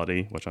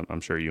mentality, which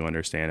I'm sure you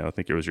understand. I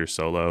think it was your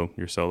solo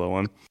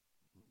one.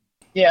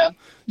 Yeah, a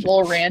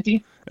little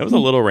ranty. It was a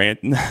little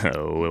rant.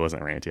 No, it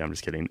wasn't ranty. I'm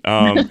just kidding.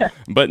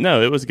 But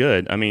no, it was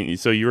good.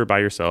 So you were by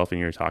yourself and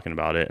you were talking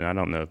about it, and I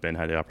don't know if Ben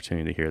had the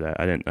opportunity to hear that.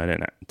 I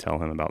didn't tell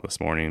him about this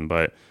morning,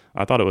 but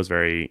I thought it was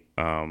very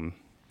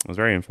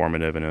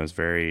informative, and it was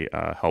very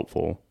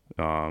helpful.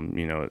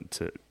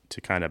 To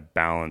kind of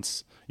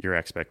balance your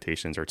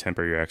expectations or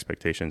temper your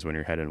expectations when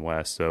you're heading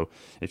west. So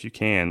if you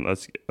can, a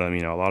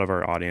lot of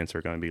our audience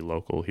are going to be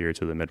local here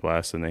to the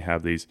Midwest, and they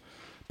have these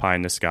pie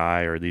in the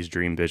sky or these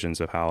dream visions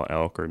of how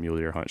elk or mule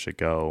deer hunt should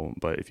go.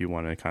 But if you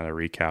want to kind of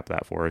recap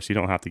that for us, you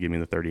don't have to give me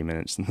the 30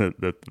 minutes,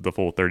 the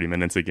full 30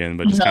 minutes again,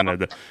 but just kind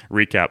of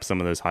recap some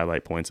of those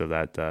highlight points of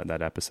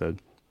that episode.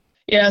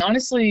 Yeah,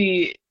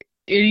 honestly,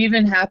 it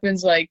even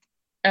happens like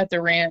at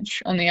the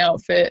ranch on the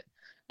outfit.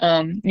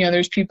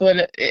 There's people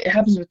that it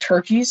happens with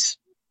turkeys,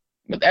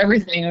 with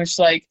everything. It's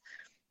like,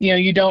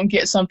 you don't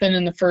get something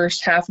in the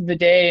first half of the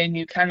day and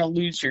you kind of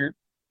lose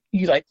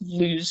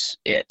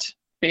it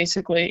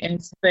basically.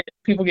 And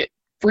people get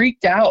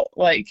freaked out,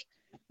 like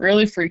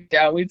really freaked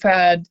out. We've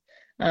had,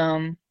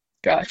 guys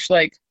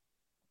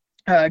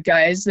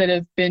that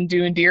have been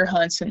doing deer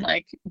hunts and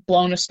like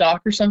blown a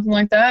stalk or something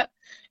like that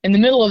in the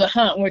middle of the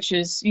hunt, which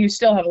is, you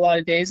still have a lot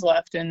of days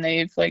left, and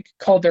they've like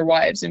called their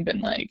wives and been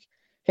like,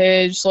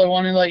 hey, just I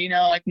want to let you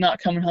know, like, not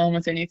coming home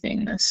with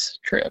anything this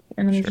trip.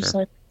 And I'm just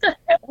like, what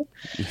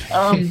the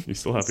hell? You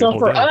still have so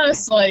for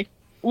us, like,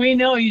 we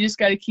know you just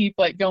got to keep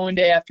like going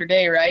day after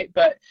day, right?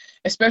 But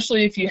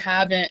especially if you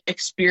haven't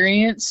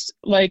experienced,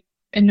 like,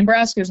 and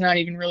Nebraska is not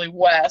even really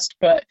west,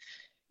 but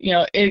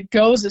it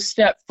goes a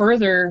step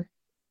further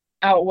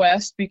out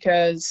west,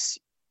 because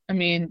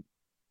even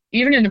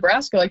in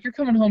Nebraska, like, you're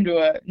coming home to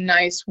a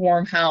nice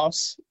warm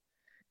house.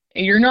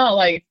 You're not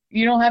like,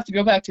 you don't have to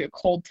go back to a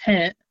cold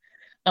tent.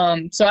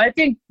 So I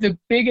think the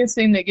biggest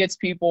thing that gets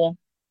people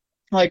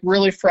like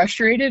really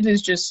frustrated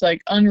is just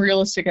like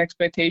unrealistic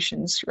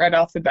expectations right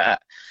off the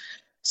bat.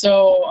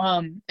 So,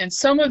 and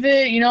some of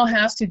it,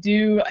 has to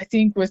do, I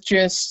think, with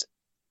just,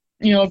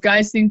 if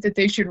guys think that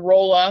they should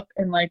roll up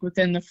and like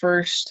within the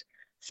first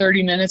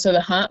 30 minutes of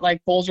the hunt,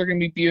 like bulls are going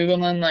to be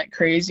bugling like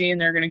crazy and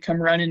they're going to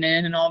come running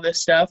in and all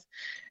this stuff.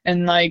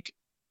 And like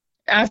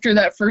after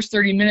that first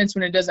 30 minutes,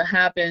 when it doesn't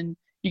happen,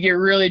 you get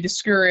really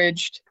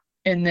discouraged.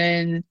 And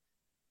then,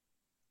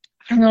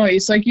 I don't know,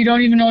 it's like you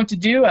don't even know what to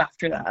do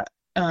after that.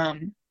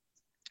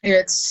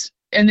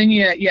 And then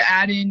you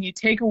add in, you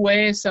take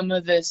away some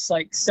of this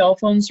like cell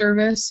phone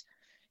service,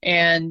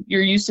 and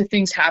you're used to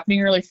things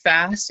happening really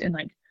fast and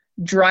like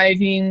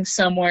driving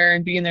somewhere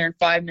and being there in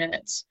 5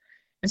 minutes.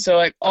 And so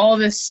like all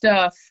this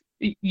stuff,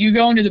 you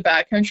go into the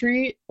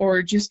backcountry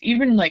or just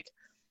even like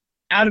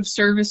out of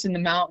service in the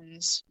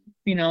mountains,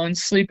 you know, and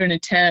sleep in a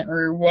tent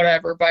or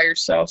whatever by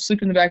yourself,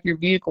 sleep in the back of your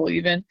vehicle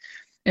even.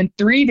 And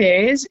 3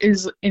 days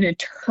is an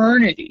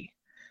eternity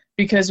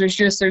because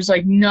there's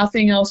like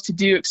nothing else to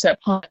do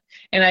except hunt.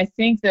 And I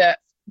think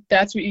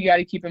that's what you got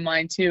to keep in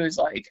mind too, is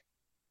like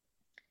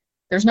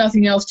there's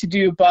nothing else to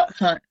do but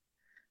hunt.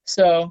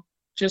 So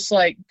just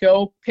like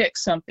go pick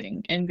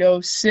something and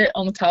go sit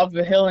on the top of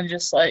a hill and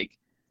just like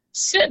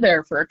sit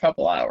there for a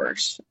couple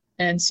hours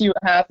and see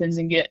what happens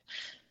and get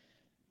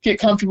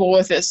comfortable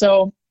with it.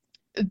 So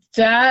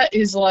that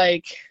is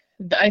like,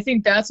 I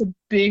think that's a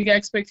big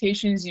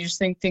expectation, is you just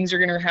think things are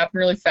going to happen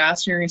really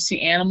fast and you're going to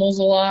see animals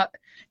a lot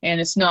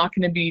and it's not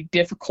going to be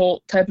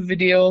difficult type of a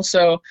deal.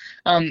 So,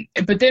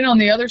 but then on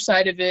the other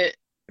side of it,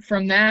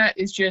 from that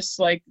is just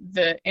like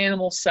the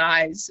animal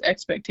size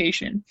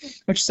expectation,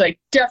 which is like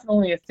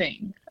definitely a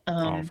thing.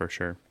 For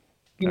sure.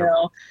 You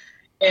know,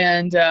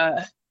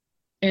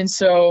 and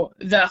so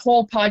that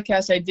whole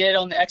podcast I did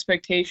on the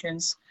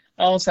expectations,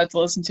 I almost have to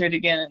listen to it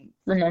again and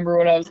remember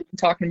what I was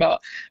talking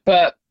about.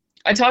 But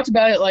I talked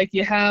about it like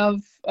you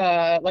have,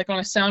 like on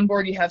a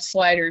soundboard, you have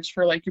sliders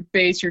for like your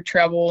bass, your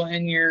treble,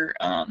 and your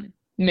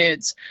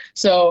mids.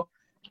 So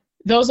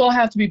those all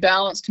have to be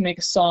balanced to make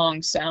a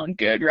song sound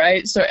good,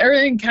 right? So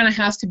everything kind of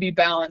has to be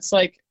balanced.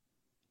 Like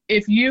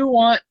if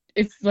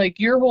like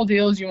your whole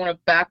deal is you want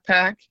to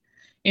backpack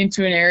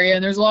into an area,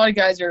 and there's a lot of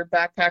guys that are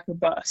backpack or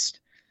bust.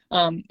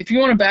 If you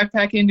want to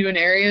backpack into an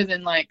area,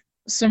 then like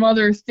some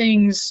other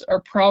things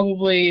are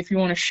probably, if you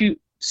want to shoot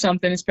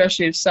something,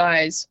 especially of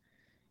size,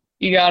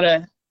 you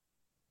gotta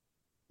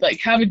like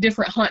have a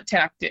different hunt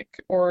tactic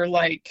or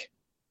like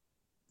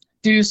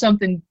do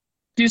something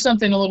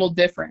a little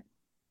different.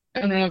 I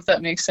don't know if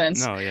that makes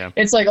sense. No, yeah.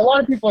 It's like a lot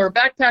of people are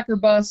backpacker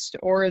bust,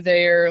 or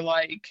they're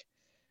like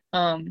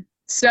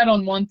set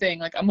on one thing.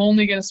 Like, I'm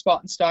only going to spot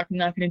and stalk. I'm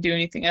not going to do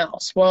anything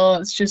else. Well,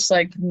 it's just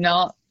like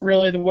not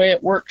really the way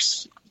it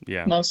works.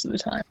 Yeah. Most of the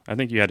time. I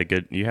think you had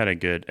a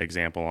good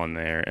example on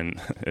there, and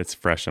it's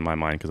fresh in my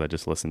mind because I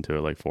just listened to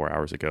it like 4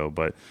 hours ago.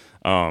 But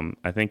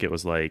I think it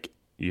was like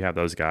you have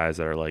those guys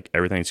that are like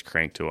everything's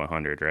cranked to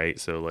 100, right?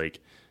 So like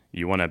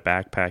you want to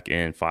backpack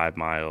in 5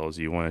 miles,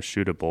 you want to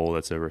shoot a bull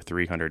that's over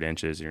 300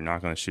 inches, you're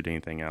not going to shoot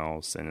anything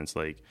else, and it's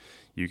like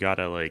you got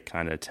to like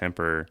kind of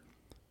temper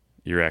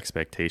your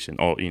expectation.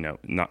 Oh, you know,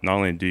 not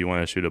only do you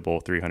want to shoot a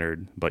bull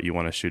 300, but you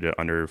want to shoot it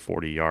under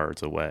 40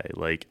 yards away.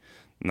 Like,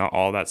 not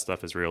all that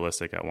stuff is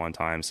realistic at one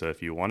time. So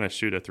if you want to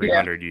shoot a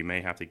 300, you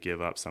may have to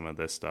give up some of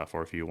this stuff.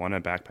 Or if you want to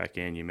backpack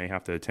in, you may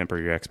have to temper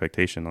your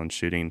expectation on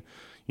shooting,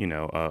 you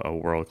know, a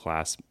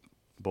world-class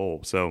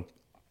bull. So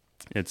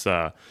it's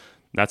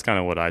that's kind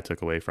of what I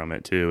took away from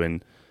it too.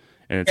 And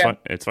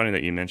it's funny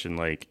that you mentioned,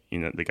 like, you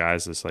know, the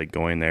guys just like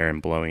going there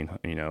and blowing,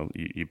 you know,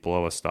 you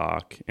blow a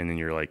stock and then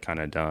you're like kind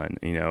of done,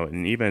 you know.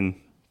 And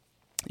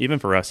even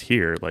for us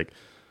here, like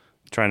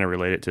trying to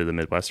relate it to the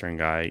Midwestern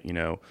guy, you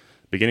know,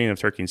 beginning of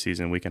turkey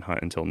season, we can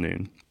hunt until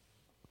noon,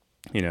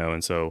 you know.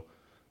 And so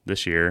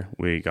this year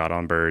we got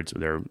on birds,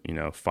 they're, you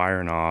know,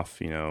 firing off,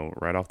 you know,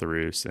 right off the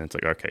roost, and it's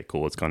like, okay,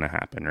 cool, it's going to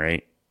happen,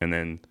 right? And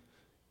then,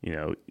 you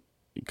know,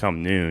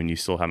 come noon, you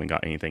still haven't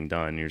got anything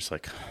done. You're just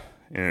like,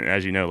 and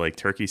as you know, like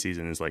turkey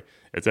season is like,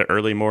 it's an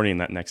early morning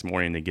that next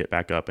morning to get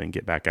back up and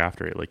get back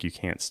after it. Like, you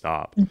can't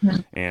stop.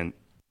 Mm-hmm. And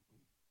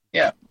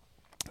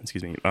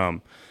excuse me.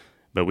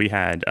 But we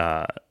had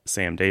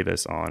Sam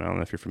Davis on. I don't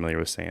know if you're familiar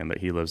with Sam, but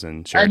he lives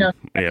in Sheridan.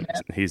 I know.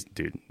 Yeah, he's,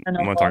 dude, I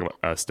want to talk about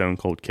a stone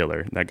cold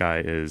killer. That guy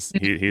is,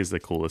 he's the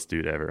coolest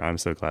dude ever. I'm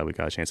so glad we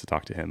got a chance to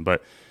talk to him.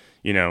 But,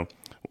 you know,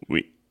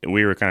 we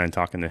were kind of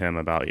talking to him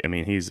about, I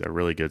mean, he's a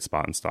really good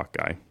spot and stock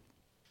guy.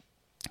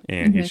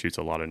 And he shoots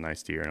a lot of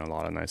nice deer and a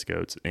lot of nice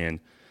goats. And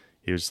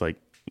he was like,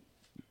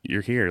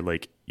 you're here,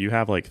 like, you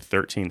have like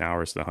 13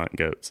 hours to hunt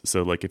goats.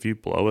 So like, if you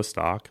blow a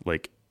stock,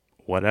 like,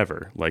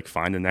 whatever, like,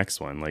 find the next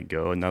one, like,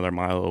 go another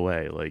mile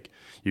away. Like,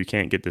 you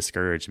can't get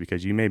discouraged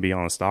because you may be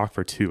on a stock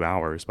for 2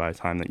 hours by the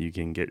time that you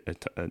can get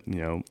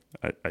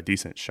a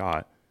decent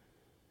shot,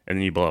 and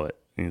then you blow it.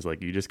 And he's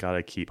like, you just got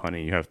to keep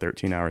hunting. You have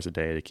 13 hours a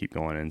day to keep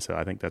going. And so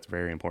I think that's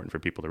very important for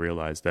people to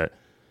realize that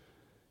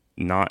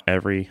not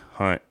every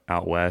hunt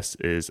out west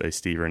is a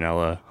Steve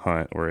Rinella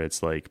hunt where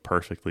it's like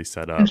perfectly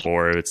set up,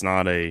 or it's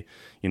not a,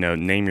 you know,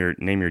 name your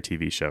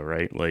TV show,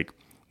 right? Like,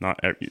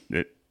 not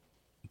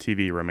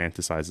TV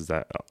romanticizes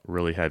that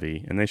really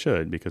heavy, and they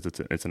should, because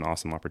it's an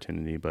awesome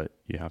opportunity, but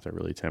you have to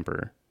really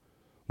temper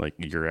like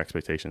your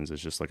expectations as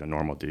just like a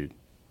normal dude,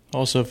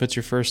 Also, if it's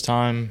your first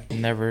time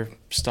never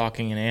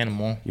stalking an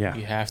animal, Yeah.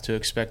 you have to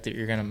expect that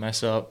you're going to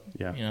mess up.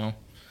 Yeah. You know,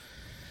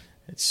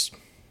 it's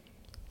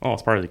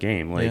it's part of the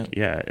game. Like,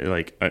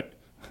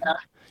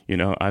 you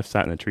know, I've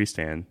sat in a tree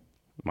stand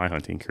my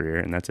hunting career,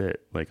 and that's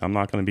it. Like, I'm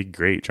not going to be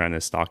great trying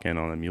to stalk in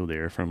on a mule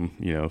deer from,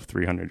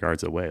 300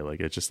 yards away. Like,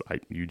 it's just,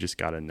 you just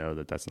got to know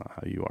that that's not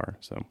how you are.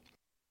 So,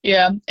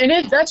 Yeah.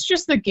 And that's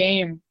just the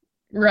game,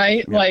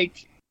 right? Yeah.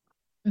 Like,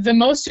 the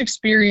most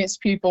experienced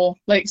people,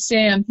 like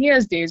Sam, he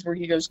has days where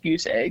he goes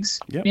goose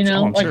eggs, Yep.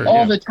 like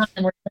all the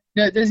time, where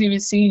he doesn't even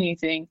see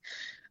anything.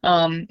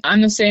 I'm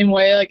the same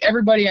way. Like,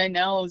 everybody I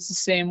know is the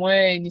same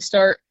way. And you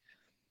start,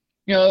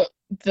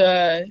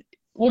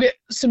 we'll get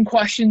some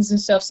questions and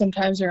stuff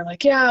sometimes. They're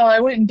like, yeah, I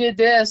went and did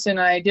this, and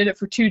I did it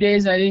for 2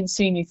 days, and I didn't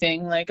see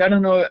anything. Like, I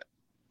don't know,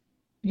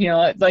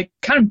 like,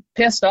 kind of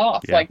pissed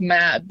off, like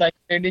mad, like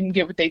they didn't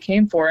get what they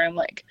came for. And I'm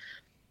like,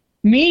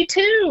 me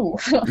too.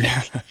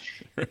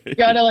 You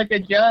gotta like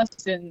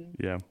adjust and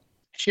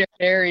shift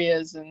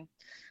areas and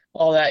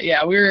all that.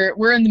 Yeah,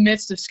 we're in the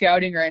midst of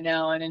scouting right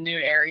now in a new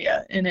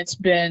area, and it's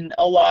been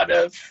a lot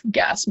of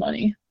gas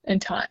money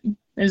and time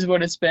is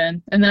what it's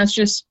been, and that's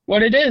just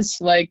what it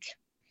is. Like,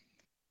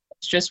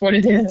 it's just what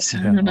it is.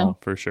 I don't know.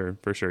 For sure.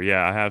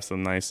 Yeah, I have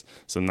some nice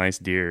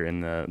deer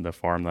in the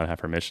farm that I have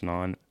permission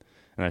on,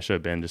 and I should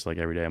have been just like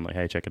every day. I'm like,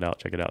 hey, check it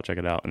out,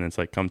 and it's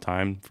like come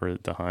time for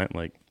the hunt,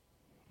 like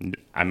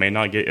I may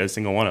not get a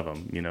single one of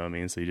them. You know what I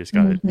mean? So you just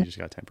gotta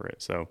temper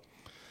it. So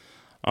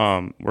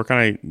we're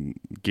kind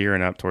of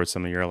gearing up towards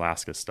some of your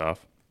Alaska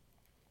stuff.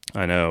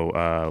 I know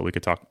we're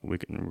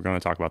going to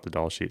talk about the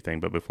Dall sheep thing,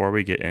 but before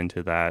we get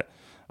into that,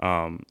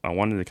 I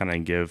wanted to kind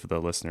of give the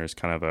listeners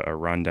kind of a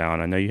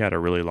rundown. I know you had a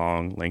really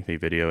long, lengthy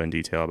video in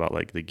detail about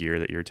like the gear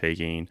that you're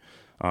taking,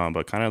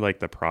 but kind of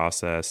like the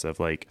process of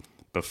like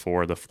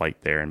before the flight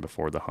there and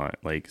before the hunt,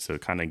 like, so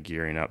kind of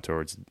gearing up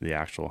towards the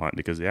actual hunt,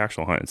 because the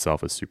actual hunt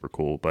itself is super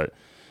cool, but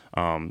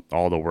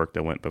all the work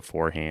that went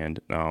beforehand.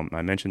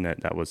 I mentioned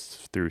that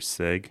was through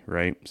SIG,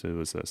 right? So it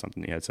was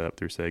something that you had set up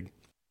through SIG.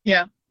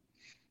 Yeah.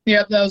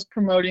 Yep, that was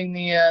promoting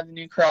the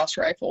new cross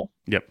rifle.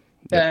 Yep.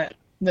 That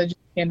just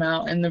came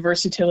out, and the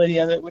versatility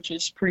of it, which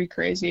is pretty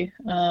crazy.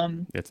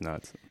 It's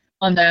nuts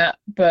on that.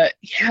 But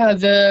yeah,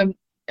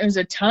 it was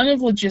a ton of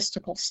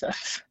logistical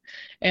stuff,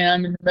 and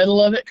I'm in the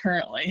middle of it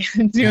currently,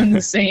 doing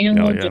the same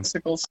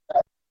logistical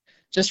stuff,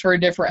 just for a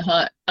different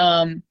hunt.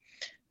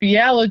 But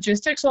yeah,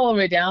 logistics all the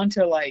way down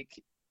to like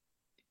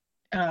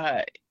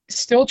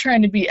still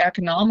trying to be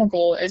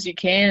economical as you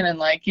can, and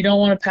like you don't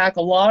want to pack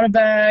a lot of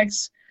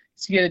bags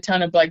to get a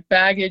ton of like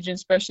baggage, and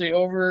especially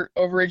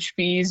overage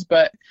fees,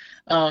 but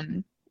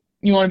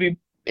you want to be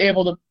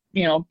able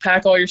to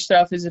pack all your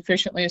stuff as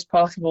efficiently as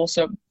possible.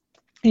 So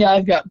yeah,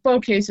 I've got bow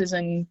cases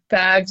and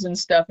bags and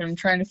stuff, and I'm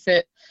trying to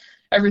fit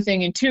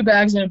everything in 2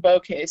 bags in a bow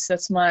case.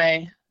 That's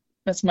my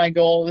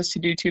goal, is to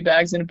do 2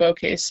 bags in a bow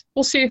case.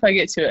 We'll see if I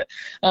get to it.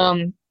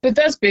 But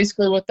that's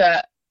basically what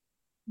that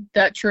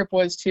trip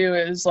was too.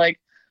 It was like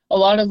a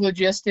lot of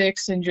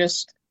logistics, and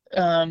just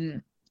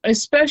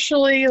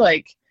especially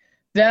like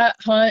that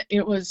hunt,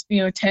 it was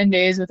 10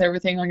 days with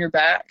everything on your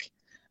back.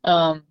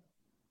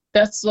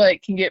 That's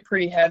like can get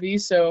pretty heavy.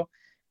 So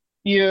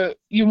you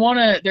want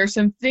to, there's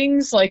some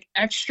things like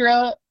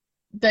extra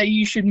that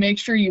you should make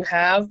sure you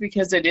have,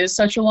 because it is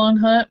such a long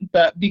hunt.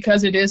 But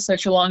because it is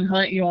such a long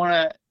hunt, you want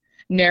to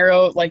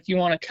narrow, like you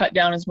want to cut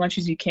down as much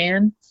as you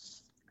can.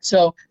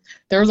 So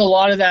there was a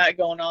lot of that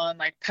going on,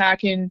 like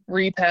packing,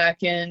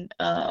 repacking,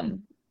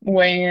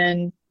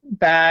 weighing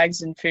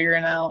bags, and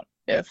figuring out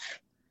if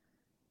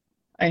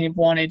I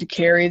wanted to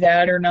carry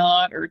that or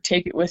not, or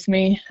take it with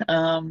me.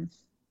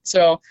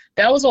 So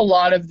that was a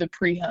lot of the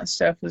pre-hunt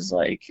stuff. Was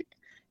like,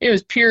 it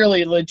was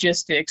purely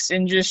logistics,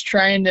 and just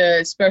trying to,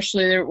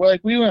 especially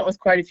like we went with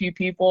quite a few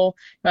people.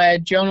 I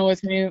had Jonah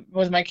with me,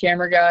 was my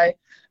camera guy.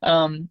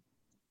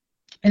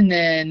 And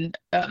then,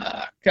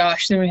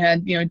 then we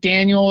had,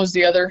 Daniel was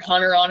the other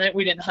hunter on it.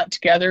 We didn't hunt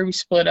together. We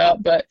split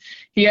up, but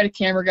he had a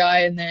camera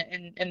guy, and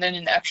then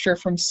an extra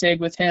from SIG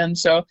with him.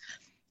 So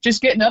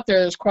just getting up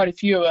there's quite a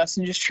few of us,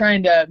 and just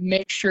trying to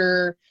make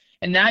sure.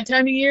 And that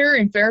time of year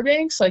in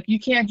Fairbanks, like, you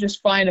can't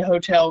just find a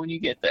hotel when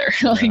you get there.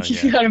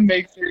 You got to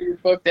make sure you're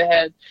booked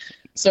ahead.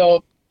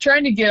 So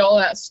trying to get all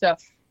that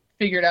stuff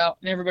figured out,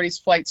 and everybody's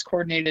flights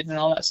coordinated and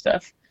all that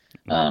stuff.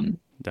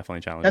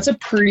 Definitely challenging. That's a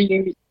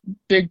pretty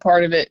big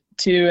part of it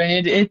too,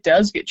 and it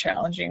does get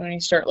challenging when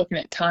you start looking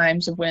at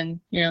times of when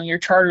your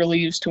charter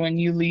leaves to when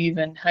you leave,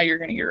 and how you're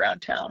going to get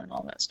around town and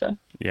all that stuff.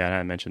 Yeah, and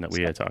I mentioned that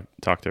we had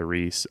talked to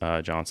Reese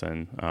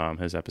Johnson.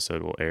 His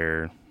episode will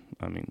air,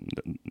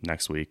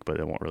 next week, but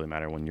it won't really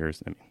matter when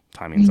yours.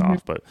 Timing's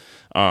off, but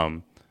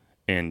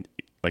and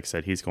like I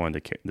said, he's going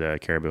to the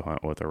caribou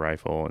hunt with a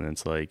rifle, and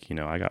it's like, you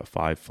know, I got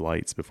 5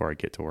 flights before I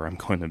get to where I'm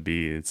going to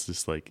be. It's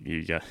just like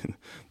you got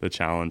the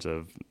challenge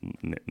of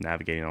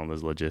navigating all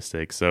those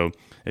logistics. So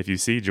if you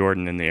see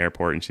Jordan in the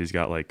airport and she's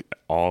got like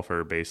all of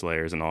her base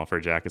layers and all of her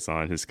jackets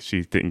on,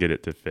 she didn't get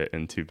it to fit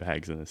in 2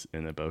 bags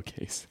in a bow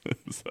case.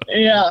 So.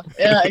 Yeah,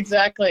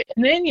 exactly.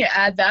 And then you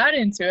add that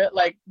into it,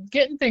 like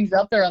getting things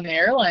up there on the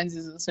airlines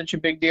isn't such a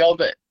big deal,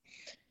 but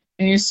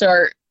and you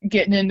start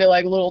getting into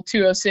like little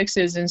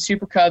 206s and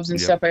Super Cubs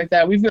and stuff like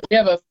that. We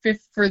have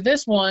for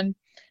this one,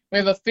 we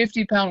have a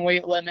 50-pound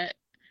weight limit,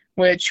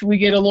 which we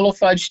get a little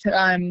fudge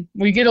time.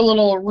 We get a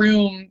little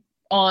room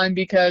on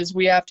because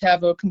we have to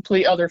have a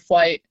complete other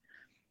flight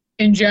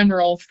in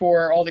general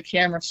for all the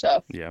camera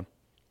stuff. Yeah.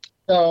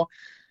 So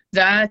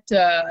that's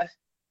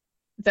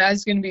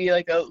going to be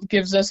like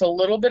gives us a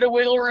little bit of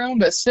wiggle room,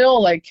 but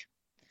still like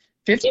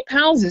 50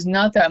 pounds is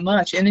not that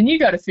much. And then you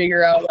got to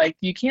figure out like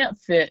you can't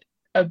fit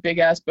a big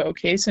ass bow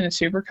case in a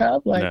Super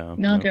Cub. Like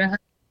not gonna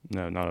happen.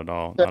 No, not at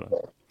all.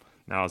 So,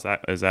 now is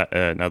that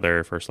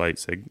another First Light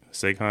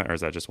SIG hunt, or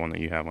is that just one that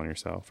you have on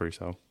for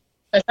yourself?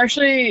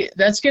 Actually,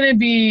 that's gonna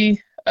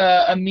be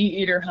a meat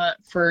eater hunt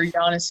for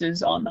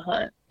Giannis's On the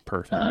Hunt.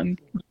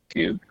 Perfect.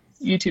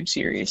 YouTube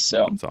series.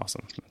 So that's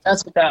awesome.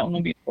 That's what that one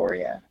will be for.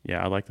 Yeah.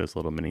 Yeah, I like those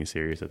little mini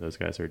series that those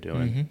guys are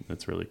doing. Mm-hmm.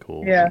 That's really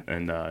cool. Yeah.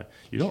 And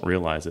you don't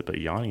realize it, but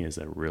Yanni is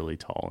a really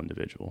tall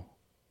individual.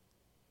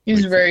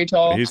 He's very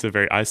tall.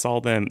 I saw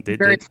them.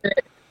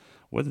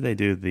 What did they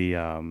do?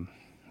 The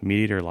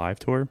Meat Eater live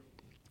tour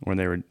when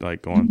they were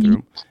like going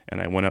through, and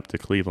I went up to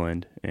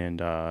Cleveland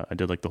and I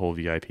did like the whole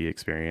VIP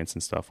experience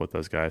and stuff with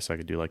those guys, so I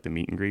could do like the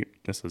meet and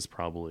greet. This was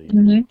probably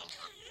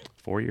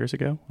 4 years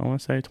ago, I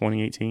want to say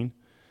 2018,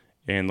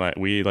 and like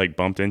we like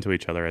bumped into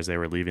each other as they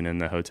were leaving in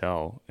the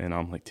hotel, and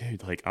I'm like,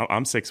 dude, like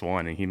I'm 6'1",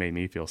 and he made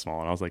me feel small,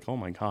 and I was like, oh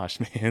my gosh,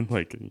 man,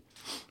 like,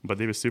 but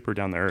they were super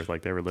down to earth,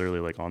 like they were literally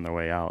like on their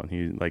way out, and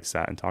he like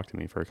sat and talked to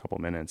me for a couple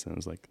minutes, and it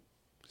was like,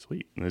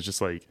 sweet, and it's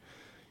just like,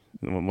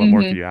 what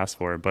more could you ask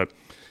for? But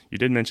you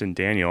did mention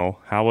Daniel.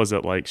 How was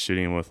it like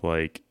shooting with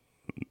like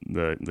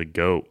the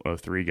goat of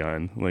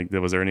 3-gun? Like,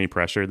 was there any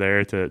pressure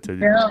there to?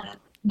 Yeah,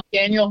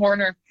 Daniel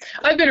Horner.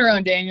 I've been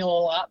around Daniel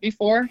a lot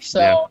before,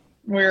 so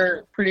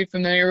we're pretty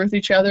familiar with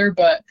each other.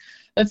 But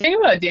the thing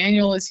about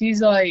Daniel is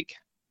he's like,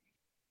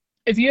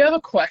 if you have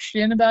a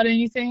question about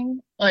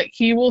anything, like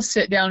he will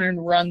sit down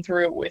and run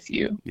through it with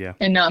you,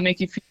 and not make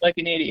you feel like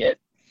an idiot.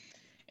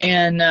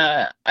 And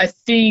I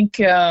think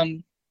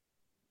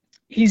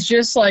he's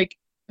just like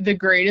the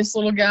greatest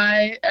little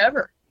guy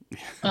ever.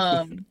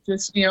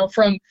 Just, you know,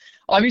 from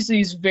obviously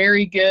he's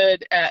very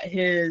good at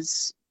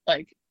his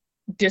like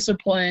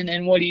discipline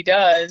and what he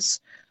does.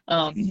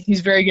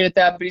 He's very good at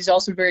that, but he's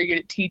also very good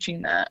at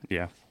teaching that.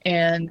 Yeah.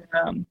 And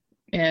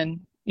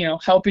you know,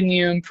 helping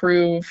you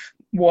improve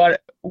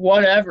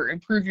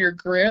improve your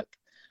grip,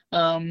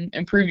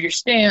 improve your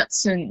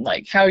stance, and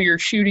like how you're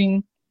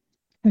shooting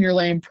when you're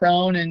laying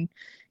prone, and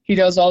he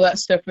does all that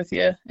stuff with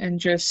you and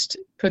just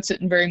puts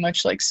it in very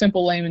much like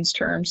simple layman's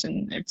terms.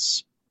 And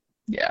it's,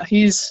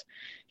 he's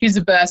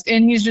the best.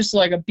 And he's just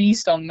like a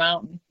beast on the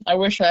mountain. I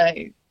wish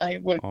I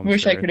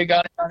could have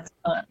got it on his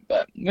hunt,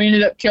 but we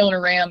ended up killing a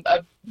ram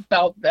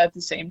about at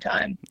the same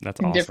time. That's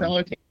in awesome. Different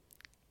locations.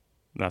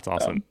 That's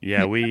awesome.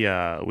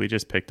 We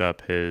just picked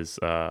up his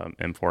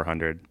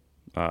M400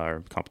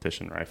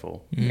 competition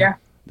rifle. Yeah.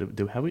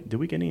 Did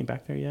we get any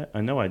back there yet?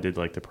 I know I did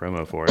like the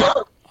promo for it.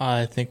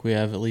 I think we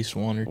have at least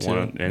one or two.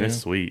 And it's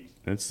sweet.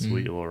 It's a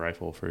sweet little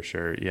rifle for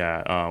sure.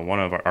 Yeah. One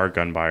of our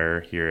gun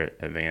buyer here at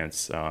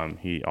Advance,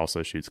 he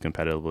also shoots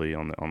competitively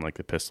on like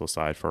the pistol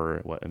side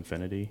for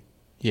Infinity.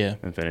 Yeah.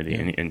 Infinity.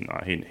 Yeah.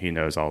 And he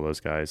knows all those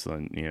guys,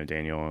 and you know,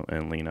 Daniel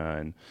and Lena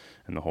and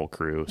the whole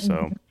crew.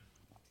 So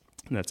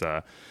that's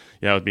it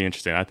would be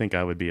interesting. I think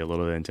I would be a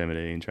little bit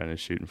intimidating trying to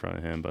shoot in front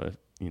of him, but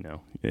you know,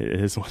 it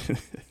is what it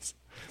is.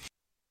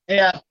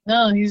 Yeah,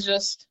 no, he's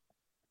just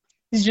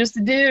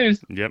a dude.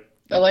 Yep.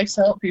 That likes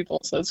to help people,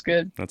 so it's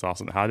good. That's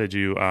awesome. How did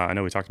you, I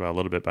know we talked about it a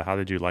little bit, but how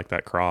did you like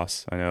that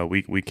cross? I know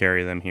we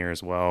carry them here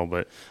as well,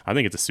 but I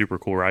think it's a super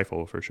cool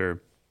rifle for sure.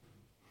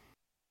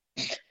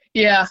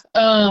 Yeah.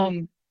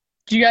 Do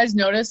you guys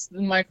notice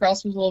my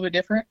cross was a little bit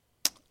different?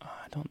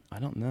 I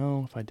don't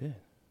know if I did.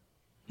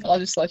 I'll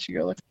just let you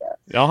go look at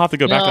that. I'll have to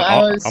go back.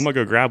 I'm going to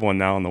go grab one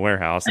now in the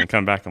warehouse and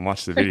come back and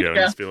watch the video and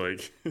just be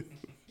like...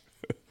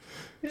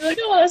 He's like,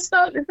 oh, that's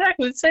not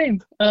exactly the same.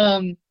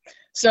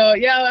 So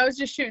yeah, I was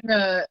just shooting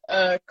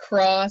a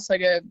cross,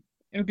 it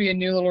would be a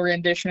new little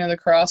rendition of the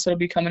cross. It'll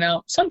be coming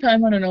out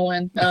sometime. I don't know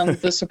when.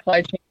 The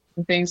supply chain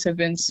and things have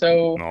been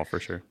so for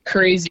sure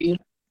crazy.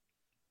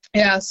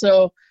 Yeah.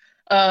 So,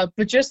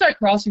 but just that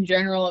cross in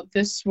general,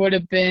 last year would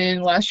have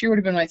been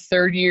my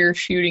 3rd year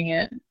shooting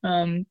it.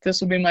 This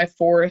will be my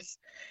 4th.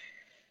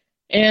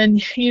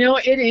 And you know,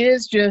 it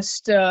is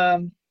just,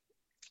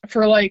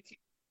 for like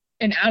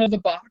an out of the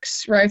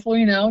box rifle,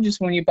 you know,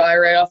 just when you buy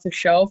right off the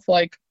shelf,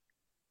 like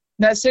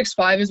that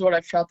 6.5 is what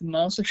I've shot the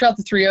most. I've shot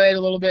the 308 a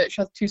little bit,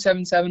 shot the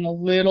 277 a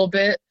little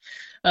bit,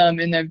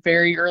 in the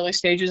very early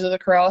stages of the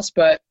cross,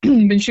 but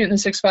been shooting the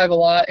 6.5 a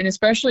lot, and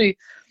especially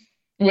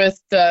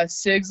with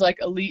SIG's like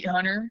Elite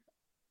Hunter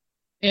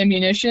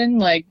ammunition,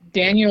 like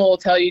Daniel will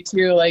tell you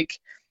too, like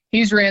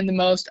he's ran the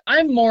most.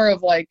 I'm more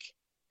of like,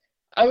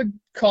 I would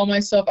call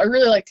myself, I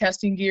really like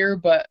testing gear,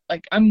 but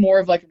like I'm more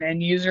of like an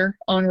end user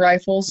on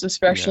rifles,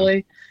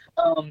 especially.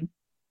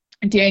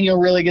 Daniel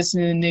really gets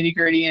into the nitty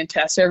gritty and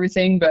tests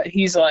everything, but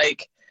he's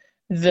like,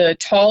 the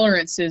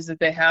tolerances that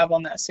they have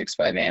on that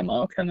 6.5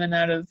 ammo coming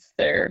out of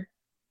the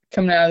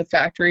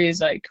factory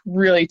is like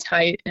really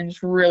tight and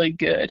it's really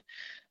good.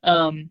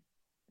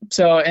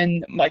 So,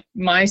 and like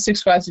my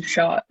 6.5s have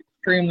shot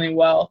extremely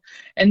well.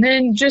 And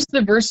then just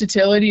the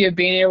versatility of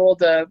being able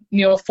to,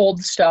 fold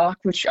the stock,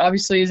 which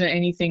obviously isn't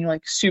anything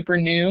like super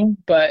new,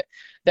 but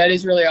that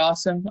is really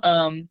awesome.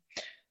 The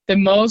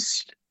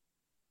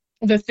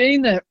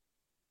thing that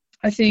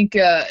I think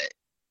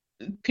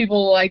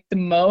people like the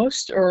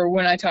most, or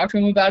when I talk to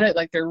them about it,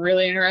 like they're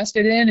really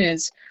interested in,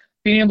 is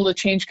being able to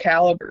change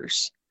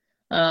calibers.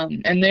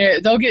 And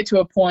they'll get to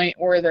a point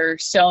where they're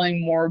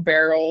selling more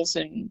barrels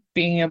and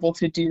being able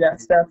to do that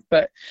stuff.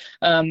 But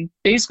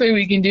basically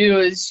what you can do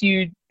is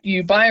you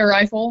buy a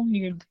rifle,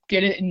 you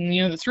get it in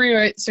the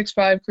 308,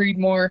 6.5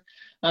 Creedmoor,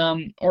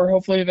 or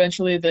hopefully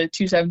eventually the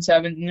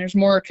 277. And there's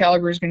more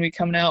calibers going to be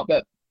coming out,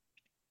 but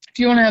if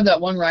you want to have that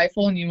one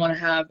rifle and you want to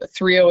have a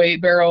 308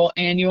 barrel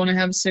and you want to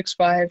have a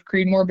 6.5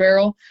 Creedmoor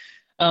barrel,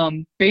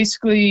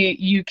 basically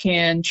you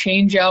can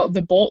change out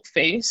the bolt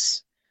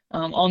face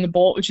on the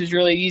bolt, which is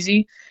really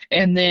easy.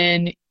 And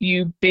then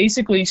you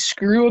basically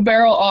screw a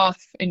barrel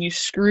off and you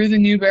screw the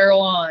new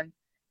barrel on,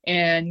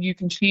 and you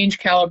can change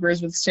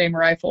calibers with the same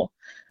rifle.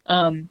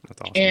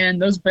 That's awesome.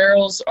 And those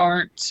barrels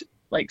aren't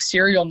like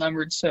serial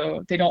numbered,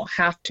 so they don't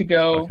have to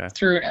go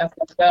through an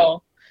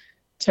FFL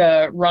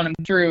to run them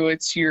through.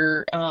 It's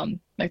your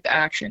like the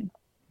action.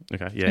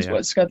 Okay, yeah, yeah.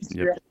 It's got the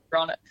serial number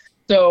on it.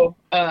 So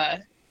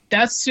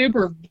that's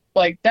super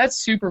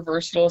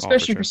versatile,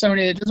 especially for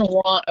somebody that doesn't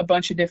want a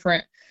bunch of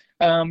different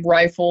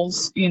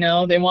rifles. They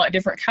want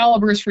different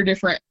calibers for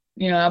different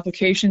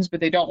applications, but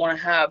they don't want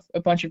to have a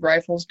bunch of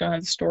rifles, don't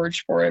have the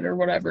storage for it or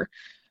whatever.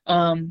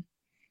 And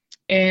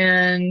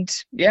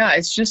yeah,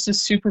 it's just a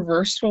super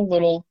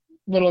versatile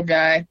little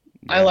guy.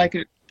 Yeah. I like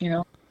it.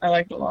 I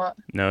like it a lot.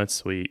 No, it's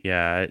sweet.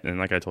 Yeah, and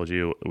like I told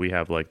you, we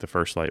have like the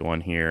First Light one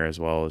here, as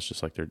well as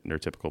just like their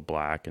typical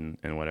black and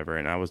whatever.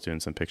 And I was doing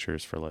some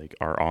pictures for like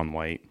our on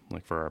white,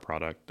 like for our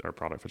product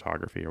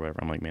photography or whatever.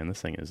 I'm like, man, this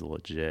thing is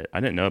legit. I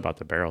didn't know about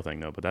the barrel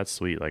thing though, but that's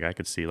sweet. Like I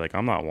could see, like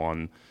I'm not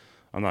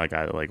a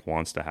guy that like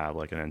wants to have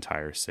like an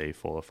entire safe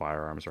full of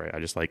firearms, right? I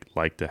just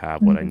like to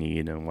have what I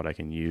need and what I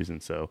can use.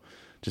 And so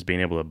just being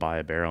able to buy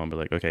a barrel and be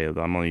like, okay, I'm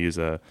going to use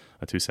a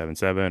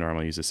 277 or I'm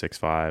going to use a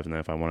 6.5. And then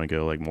if I want to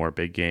go like more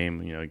big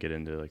game, get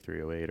into like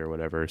 308 or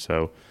whatever.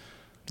 So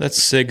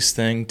that's SIG's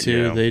thing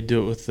too. Yeah. They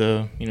do it with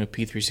the,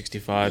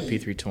 P365,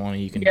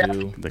 P320. You can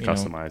do the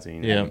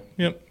customizing. Yeah.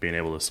 Yep. Being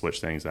able to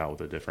switch things out with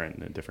the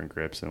different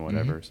grips and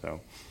whatever.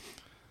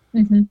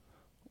 Mm-hmm. So,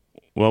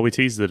 Well, we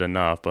teased it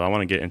enough, but I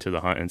want to get into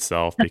the hunt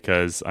itself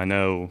because I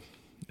know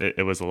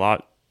it was a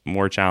lot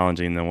more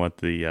challenging than what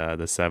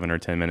the 7 or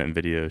 10 minute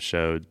video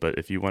showed. But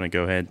if you want to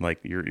go ahead,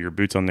 like your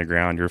boots on the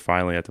ground, you're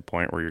finally at the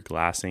point where you're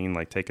glassing.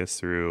 Like take us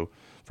through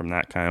from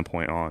that kind of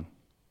point on.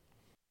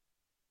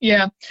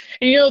 Yeah,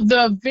 and,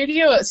 the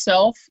video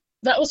itself,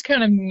 that was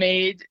kind of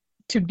made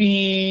to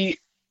be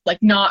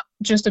like not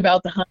just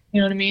about the hunt.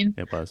 You know what I mean?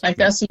 It was. Like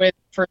that's the way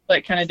First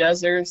Light kind of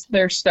does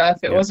their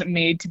stuff. It wasn't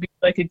made to be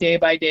like a day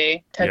by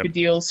day type of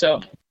deal.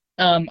 So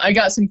I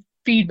got some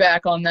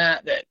feedback on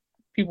that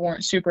people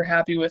weren't super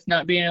happy with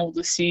not being able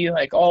to see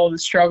like all of the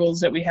struggles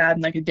that we had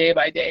in like a day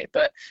by day.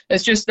 But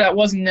it's just that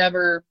wasn't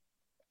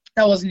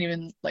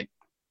even like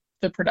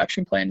the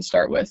production plan to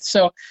start with.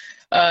 So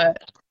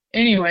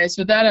anyways,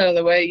 with that out of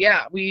the way,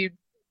 yeah, we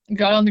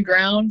got on the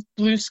ground,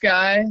 blue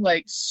sky,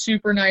 like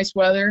super nice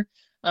weather.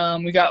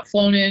 We got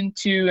flown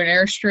into an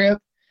airstrip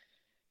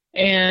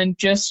and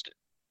just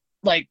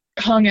like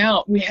hung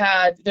out.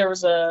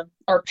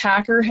 Our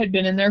packer had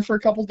been in there for a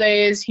couple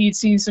days. He'd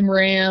seen some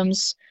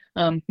rams.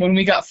 When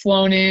we got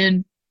flown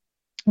in,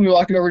 we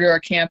walked over to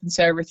our camp and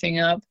set everything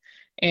up,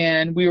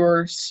 and we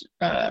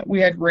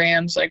had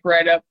rams like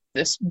right up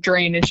this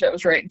drainage that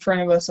was right in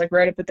front of us, like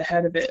right up at the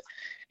head of it.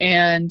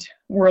 And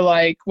we're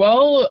like,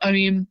 well, I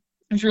mean,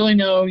 there's really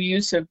no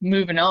use of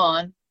moving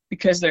on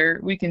because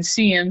we can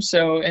see them.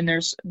 So, and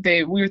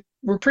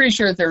we're pretty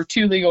sure that there were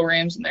 2 legal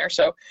rams in there.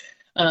 So,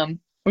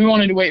 we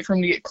wanted to wait for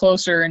them to get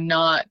closer and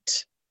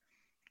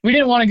we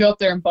didn't want to go up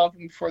there and bump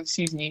them before the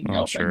season even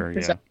opened. Sure,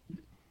 yeah.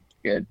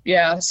 Good.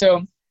 Yeah.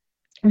 So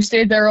we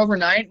stayed there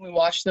overnight and we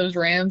watched those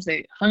rams.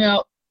 They hung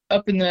out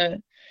up in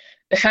the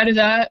head of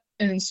that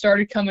and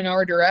started coming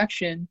our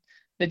direction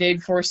the day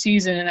before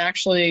season, and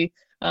actually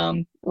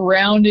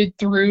rounded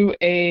through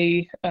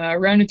a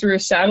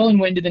saddle and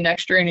went to the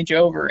next drainage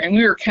over. And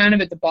we were kind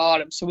of at the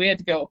bottom, so we had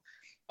to go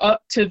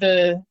up to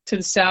the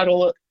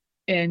saddle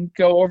and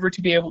go over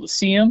to be able to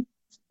see them.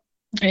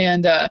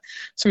 And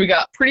so we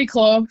got pretty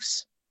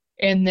close,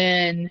 and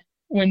then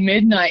when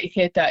midnight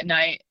hit that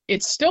night,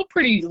 it's still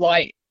pretty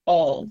light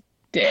all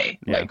day,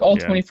 like all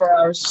 24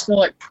 hours, still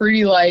like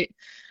pretty light.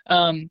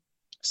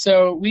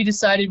 So we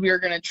decided we were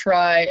going to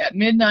try at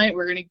midnight.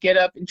 We're going to get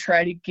up and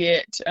try to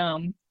get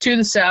to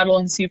the saddle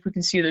and see if we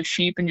can see those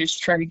sheep and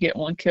just try to get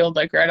one killed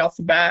like right off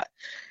the bat.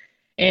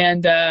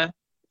 And I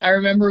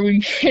remember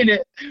we made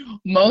it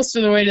most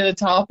of the way to the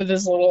top of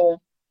this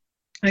little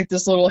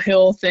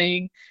hill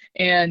thing,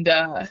 and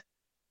the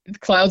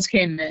clouds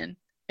came in,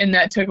 and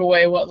that took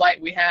away what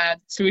light we had.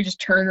 So we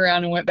just turned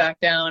around and went back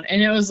down,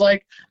 and it was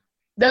like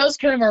that was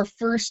kind of our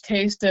first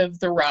taste of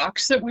the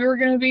rocks that we were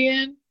going to be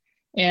in.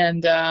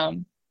 And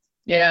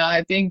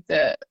I think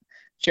that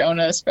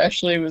Jonah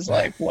especially was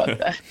like, what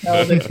the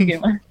hell did he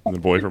get? The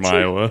boy from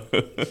Iowa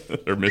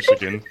or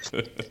Michigan.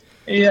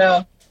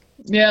 Yeah,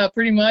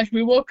 pretty much.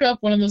 We woke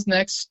up one of those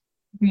next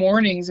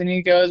mornings and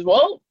he goes,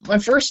 well, my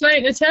first night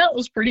in a tent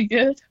was pretty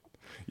good.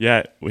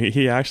 Yeah, we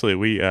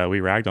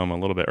ragged on him a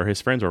little bit, or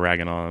his friends were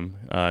ragging on him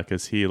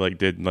because he like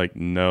did like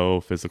no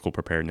physical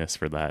preparedness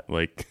for that.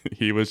 Like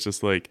he was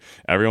just like,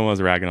 everyone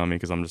was ragging on me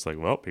because I'm just like,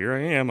 well, here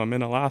I am, I'm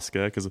in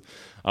Alaska, because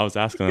I was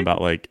asking him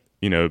about like,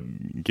 you know,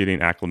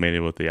 getting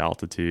acclimated with the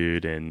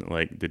altitude and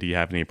like, did he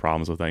have any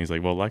problems with that? He's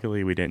like, well,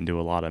 luckily we didn't do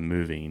a lot of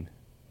moving.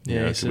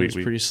 Yeah, he said it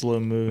was pretty slow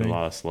moving. A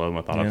lot of slow,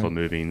 methodical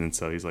moving, and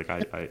so he's like,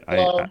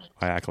 I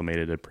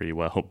acclimated it pretty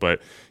well.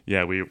 But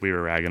yeah, we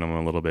were ragging him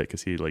a little bit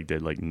because he like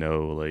did like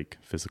no like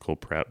physical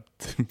prep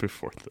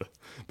before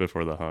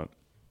the hunt.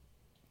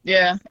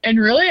 Yeah, and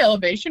really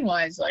elevation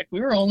wise, like we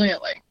were only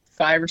at like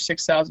 5,000 or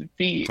 6,000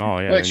 feet. Oh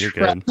yeah, which you're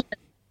good.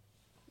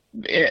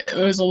 It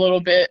was a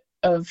little bit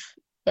of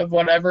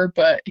whatever,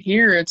 but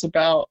here it's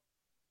about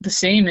the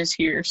same as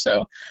here.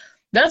 So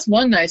that's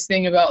one nice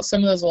thing about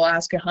some of those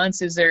Alaska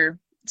hunts is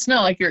it's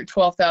not like you're at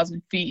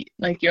 12,000 feet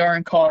like you are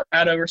in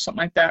Colorado or something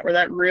like that, where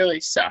that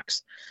really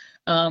sucks.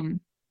 A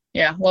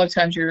lot of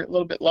times you're a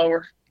little bit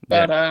lower,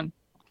 but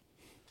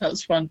that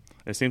was fun.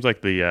 It seems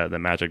like the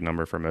magic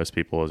number for most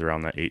people is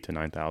around that 8,000 to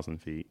 9,000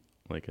 feet.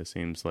 Like it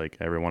seems like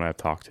everyone I've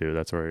talked to,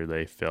 that's where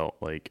they felt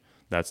like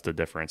that's the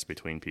difference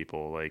between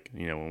people. Like,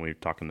 you know, when we were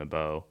talking to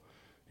Bo,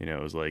 you know,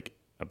 it was like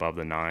above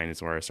the 9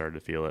 is where I started to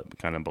feel it.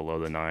 Kind of below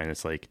the 9,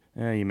 it's like,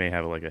 you may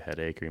have like a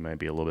headache or you might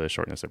be a little bit of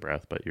shortness of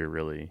breath, but you're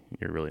really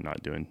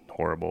not doing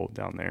horrible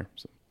down there.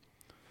 So.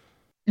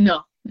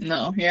 No,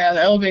 yeah, the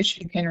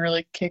elevation can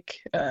really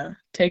take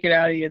it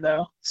out of you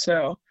though.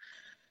 So,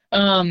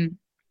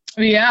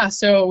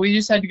 so we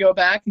just had to go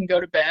back and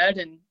go to bed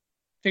and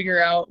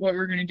figure out what we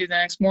were going to do the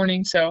next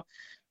morning. So,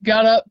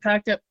 got up,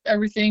 packed up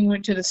everything,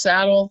 went to the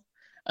saddle.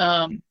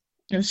 It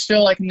was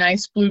still like a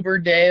nice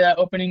bluebird day, that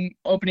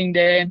opening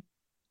day.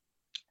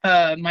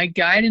 My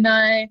guide and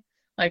I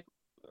like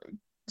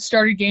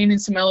started gaining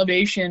some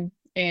elevation,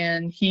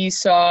 and he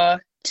saw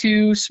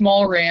 2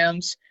 small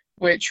rams,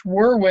 which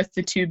were with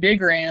the 2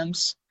 big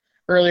rams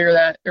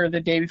earlier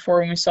the day before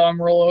when we saw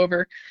them roll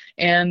over,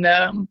 and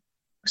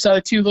saw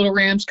the 2 little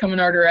rams come in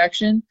our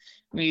direction.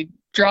 We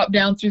dropped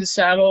down through the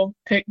saddle,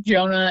 picked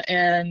Jonah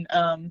and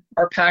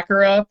our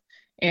packer up,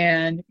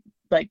 and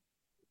like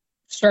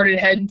started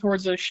heading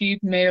towards those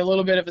sheep, made a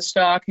little bit of a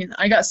stalk, and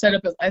I got set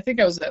up I think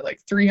I was at like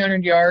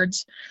 300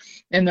 yards,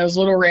 and those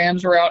little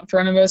rams were out in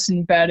front of us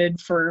and bedded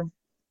for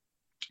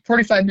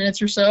 45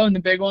 minutes or so, and the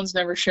big ones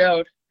never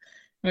showed.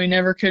 We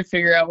never could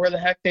figure out where the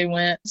heck they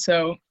went,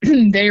 so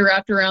they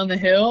wrapped around the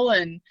hill,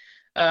 and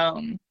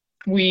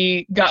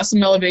we got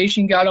some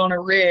elevation, got on a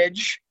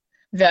ridge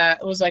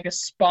that was like a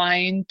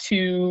spine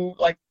to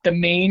like the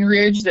main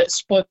ridge that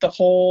split the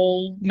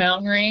whole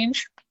mountain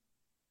range,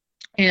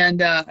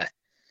 and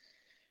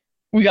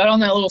we got on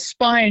that little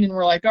spine, and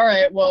we're like, all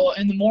right, well,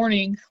 in the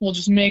morning, we'll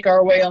just make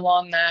our way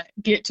along that,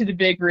 get to the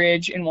big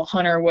ridge, and we'll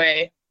hunt our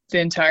way the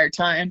entire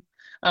time.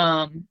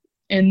 And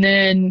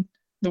then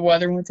the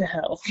weather went to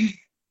hell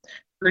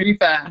pretty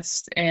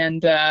fast.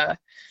 And, the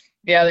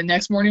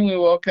next morning we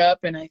woke up,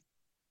 and I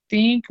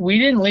think we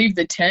didn't leave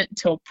the tent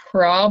till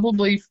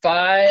probably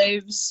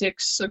 5,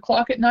 6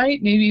 o'clock at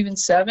night, maybe even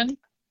 7.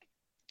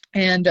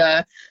 And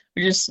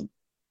we just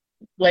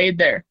laid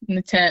there in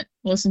the tent,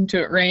 listened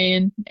to it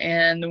rain,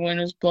 and the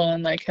wind was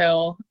blowing like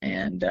hell,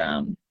 and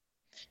I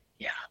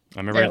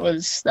remember that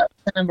was kind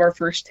of our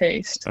first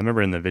taste. I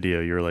remember in the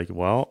video you were like,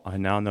 well, I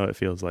now know what it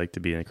feels like to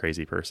be a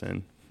crazy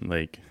person,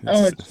 like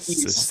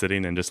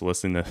sitting and just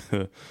listening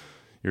to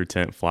your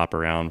tent flop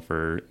around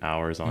for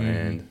hours on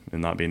end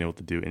and not being able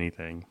to do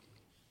anything.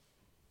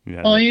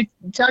 Yeah. Well, you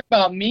talk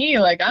about me,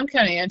 like I'm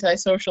kind of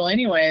antisocial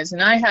anyways,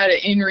 and I had an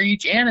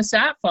inReach and a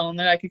sat phone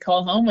that I could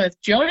call home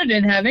with. Jonah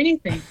didn't have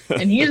anything,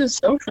 and he's a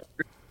social.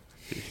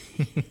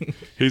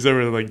 He's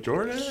over there like,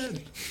 Jordan.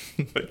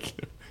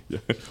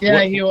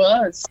 He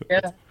was.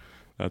 Yeah.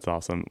 That's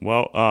awesome.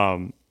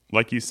 Well,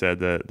 like you said,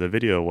 the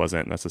video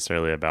wasn't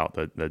necessarily about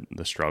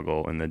the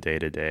struggle and the day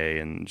to day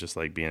and just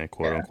like being a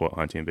quote unquote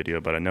hunting video,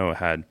 but I know it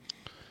had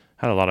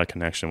a lot of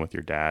connection with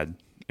your dad.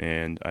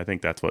 And I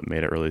think that's what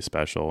made it really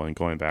special. And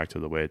going back to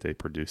the way that they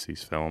produce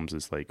these films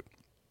is like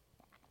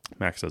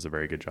Max does a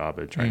very good job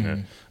at trying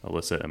to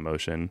elicit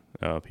emotion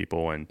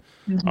people. And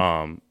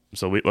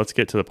let's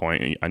get to the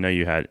point. I know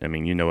you had, I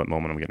mean, you know what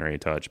moment I'm getting ready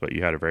to touch, but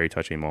you had a very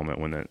touching moment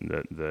when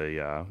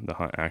the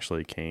hunt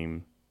actually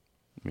came,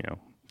 you know,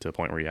 to the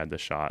point where you had the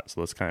shot.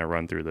 So let's kind of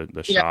run through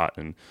the shot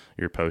and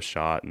your post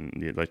shot and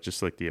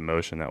the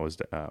emotion that was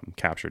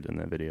captured in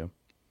the video.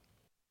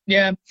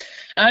 Yeah,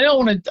 I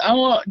don't want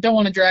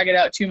to drag it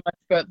out too much,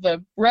 but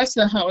the rest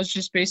of the hunt was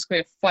just basically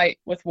a fight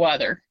with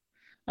weather,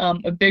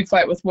 a big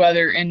fight with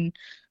weather. And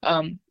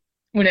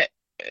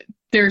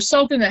there's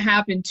something that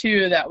happened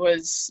too that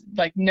was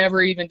like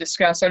never even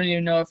discussed. I don't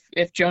even know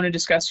if Jonah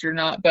discussed it or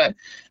not, but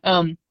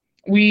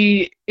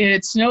it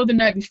had snowed the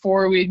night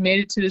before. We had made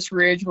it to this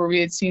ridge where we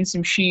had seen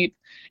some sheep,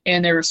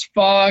 and there was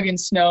fog and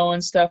snow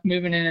and stuff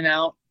moving in and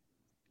out.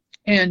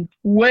 And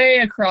way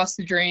across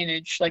the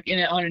drainage, like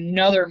on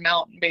another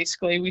mountain,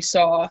 basically, we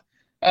saw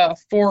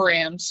 4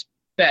 rams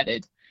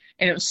bedded.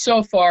 And it was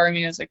so far, I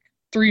mean, it was like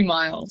 3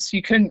 miles.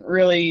 You couldn't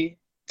really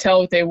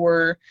tell what they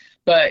were,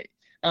 but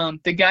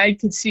the guide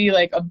could see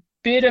like a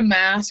bit of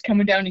mass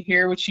coming down to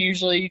here, which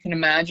usually you can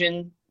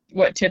imagine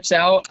what tips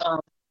out.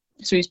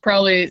 So he's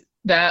probably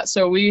that.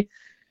 So the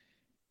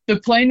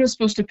plane was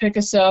supposed to pick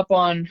us up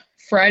on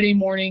Friday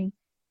morning.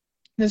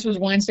 This was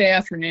Wednesday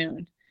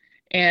afternoon.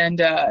 And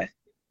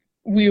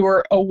we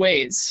were a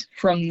ways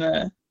from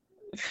the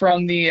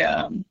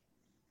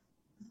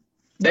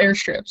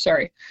airstrip,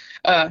 sorry.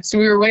 So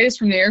we were a ways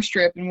from the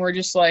airstrip, and we're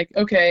just like,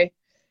 okay,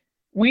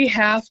 we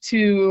have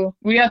to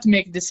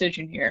make a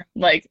decision here.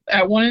 Like,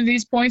 at one of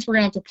these points, we're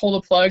gonna have to pull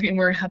the plug, and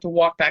we're gonna have to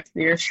walk back to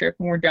the airstrip,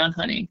 and we're done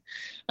hunting.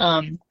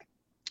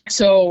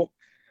 So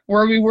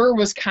where we were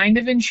was kind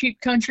of in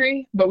sheep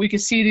country, but we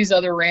could see these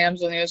other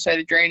rams on the other side of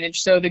the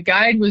drainage. So the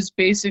guide was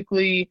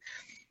basically,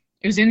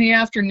 it was in the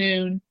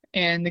afternoon,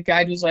 and the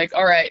guide was like,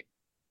 all right,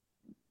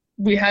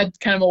 we had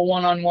kind of a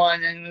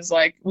one-on-one, and it was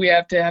like, we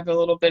have to have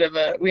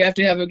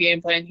a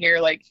game plan here.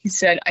 Like he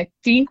said, I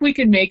think we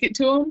can make it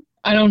to him.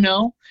 I don't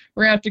know.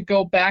 We're gonna have to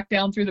go back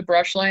down through the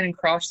brush line and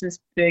cross this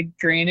big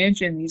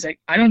drainage. And he's like,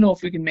 I don't know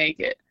if we can make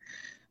it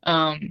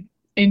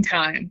in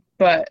time,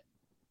 but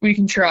we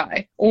can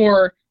try.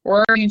 Or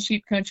we're already in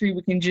sheep country.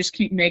 We can just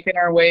keep making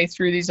our way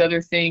through these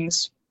other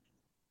things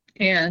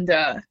and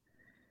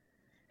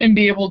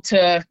be able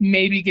to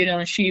maybe get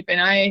on a sheep.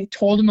 And I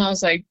told him, I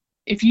was like,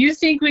 if you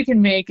think we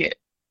can make it,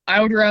 I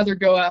would rather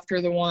go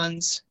after the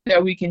ones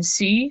that we can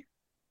see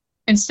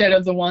instead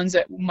of the ones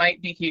that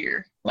might be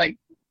here, like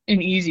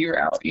an easy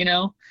route, you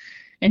know?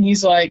 And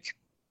he's like,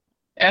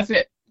 F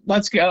it,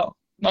 let's go.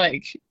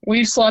 Like,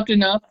 we've slept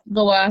enough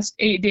the last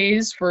 8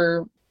 days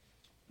for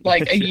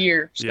like a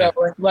year. So yeah.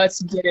 Like,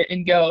 let's get it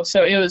and go.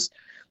 So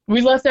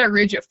we left that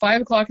ridge at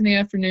 5 o'clock in the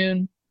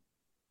afternoon.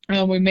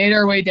 We made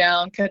our way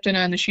down, kept an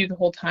eye on the sheep the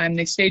whole time.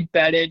 They stayed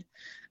bedded.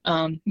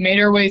 Made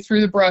our way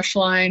through the brush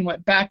line,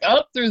 went back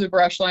up through the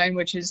brush line,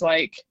 which is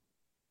like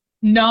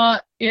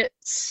it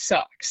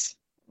sucks.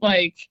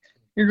 Like,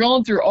 you're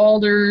going through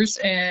alders,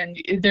 and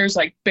there's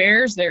like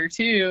bears there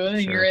too,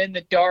 and You're in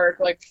the dark,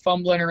 like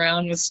fumbling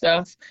around with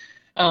stuff.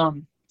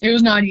 It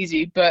was not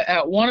easy, but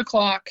at 1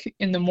 o'clock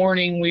in the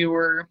morning, we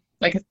were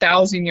like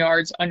 1,000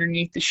 yards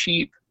underneath the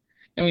sheep,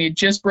 and we had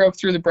just broke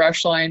through the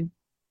brush line,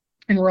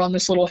 and we're on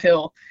this little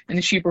hill, and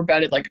the sheep were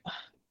bedded like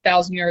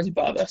 1,000 yards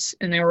above us,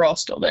 and they were all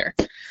still there.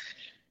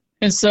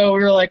 And so we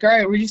were like, all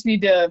right, we just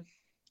need to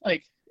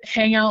like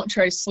hang out and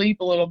try to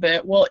sleep a little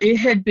bit. Well, it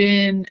had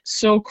been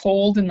so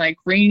cold and like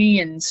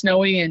rainy and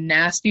snowy and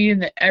nasty,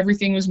 and that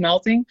everything was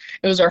melting.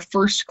 It was our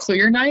first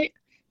clear night,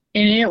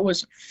 and it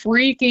was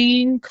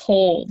freaking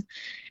cold.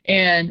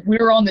 And we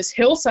were on this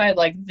hillside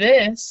like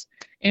this,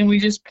 and we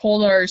just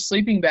pulled our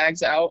sleeping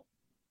bags out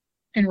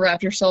and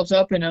wrapped ourselves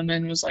up in them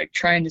and was like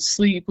trying to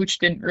sleep, which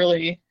didn't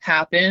really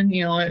happen.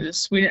 You know,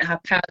 we didn't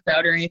have pads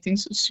out or anything,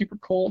 so it was super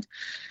cold.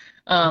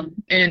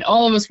 And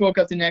all of us woke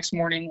up the next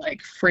morning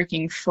like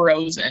freaking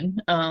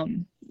frozen.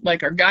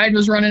 Like, our guide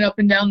was running up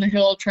and down the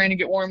hill trying to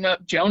get warmed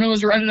up. Jonah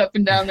was running up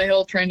and down the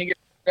hill trying to get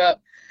warmed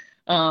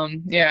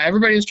up. Yeah,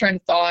 everybody was trying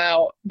to thaw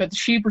out, but the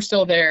sheep were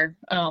still there.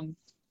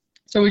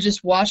 So we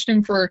just watched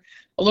them for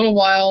a little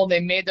while. They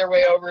made their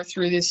way over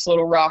through this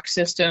little rock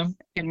system,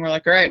 and we're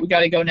like, all right, we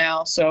got to go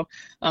now. So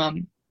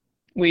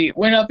we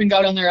went up and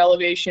got on their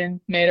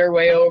elevation, made our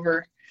way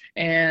over,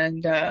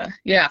 and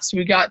so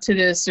we got to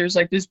there's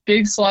like this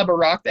big slab of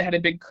rock that had a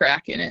big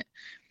crack in it,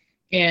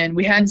 and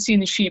we hadn't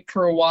seen the sheep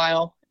for a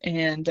while,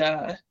 and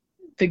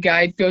the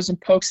guide goes and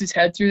pokes his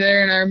head through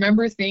there, and I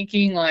remember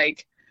thinking,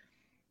 like,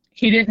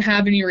 he didn't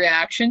have any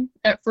reaction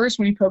at first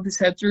when he poked his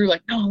head through,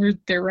 like, no,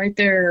 they're right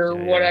there or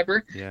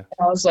whatever. Yeah. And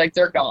I was like,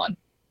 they're gone.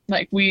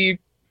 Like, we're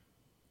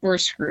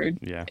screwed.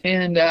 Yeah.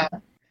 And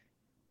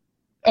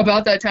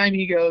about that time,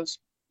 he goes,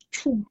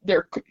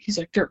 he's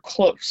like, they're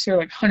close. They're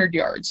like 100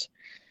 yards.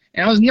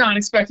 And I was not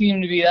expecting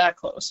him to be that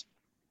close.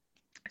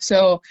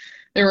 So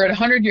they were at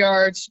 100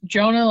 yards.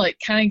 Jonah, like,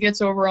 kind of gets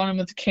over on him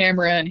with the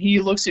camera, and he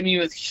looks at me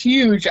with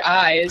huge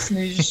eyes, and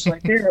he's just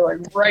like, they're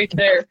like right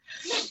there.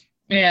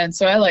 And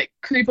so I like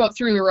creep up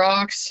through the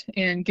rocks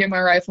and get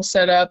my rifle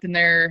set up, and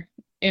they're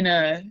in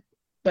a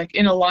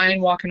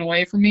line walking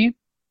away from me.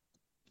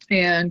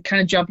 and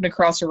kind of jumping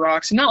across the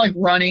rocks, and not like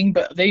running,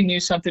 but they knew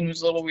something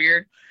was a little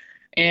weird.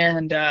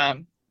 And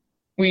I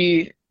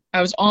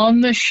was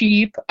on the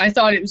sheep. I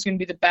thought it was going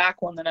to be the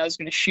back one that I was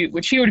going to shoot,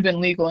 which he would have been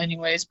legal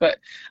anyways. But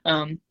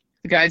the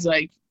guy's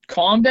like,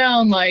 calm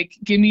down, like,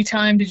 give me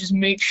time to just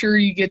make sure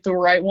you get the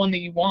right one that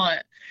you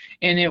want.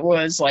 And it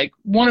was like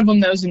one of them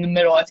that was in the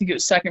middle. I think it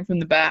was second from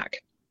the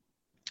back.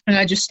 And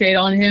I just stayed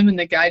on him, and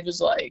the guide was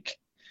like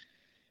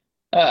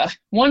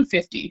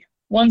 150,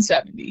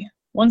 170,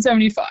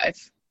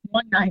 175,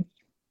 190,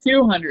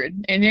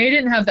 200. And they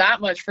didn't have that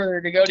much further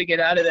to go to get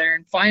out of there.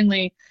 And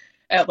finally,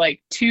 at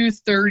like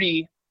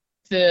 2:30,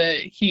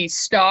 he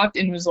stopped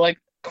and was like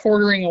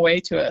quartering away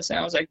to us. And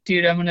I was like,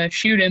 dude, I'm going to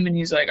shoot him. And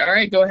he's like, all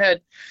right, go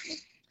ahead.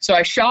 So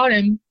I shot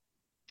him,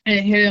 and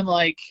it hit him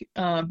like,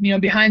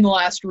 behind the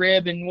last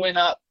rib, and went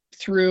up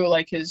through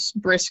like his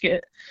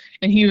brisket.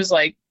 And he was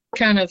like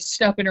kind of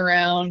stepping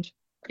around,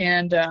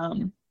 and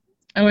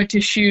I went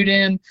to shoot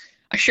him.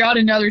 I shot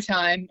another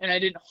time, and I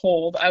didn't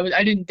hold.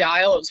 I didn't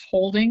dial. I was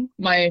holding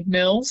my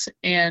mills,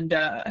 and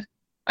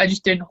I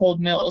just didn't hold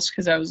mills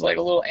because I was like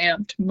a little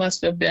amped.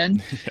 Must have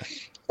been. Yeah.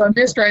 So I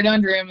missed right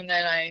under him, and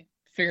then I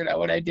figured out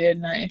what I did,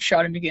 and I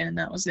shot him again, and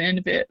that was the end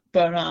of it.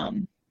 But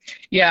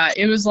yeah,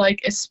 it was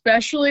like,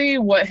 especially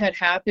what had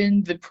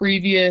happened the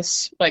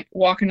previous, like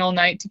walking all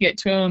night to get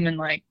to him, and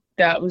like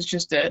that was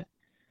just it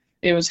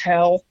was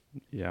hell.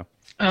 Yeah.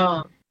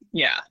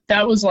 Yeah,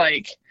 that was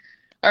like,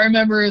 I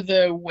remember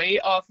the weight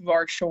off of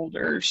our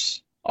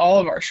shoulders, all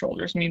of our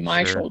shoulders. I mean,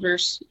 my Sure.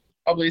 shoulders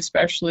probably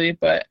especially,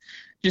 but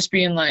just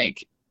being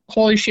like,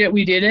 holy shit,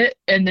 we did it.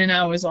 And then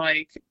I was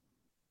like,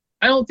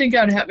 I don't think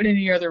I'd have it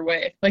any other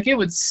way. Like it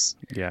would,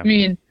 Yeah. I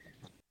mean,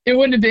 it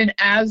wouldn't have been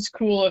as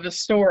cool of a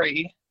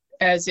story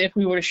as if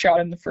we would have shot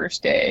him the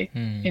first day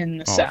in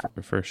the South.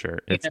 For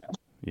sure. You It's, know?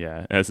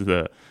 yeah. As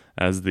the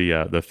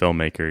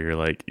filmmaker, you're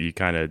like, you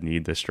kind of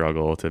need the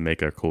struggle to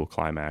make a cool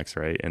climax,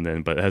 right? And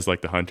then, but as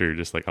like the hunter, you're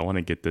just like, I want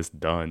to get this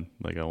done.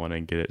 Like I want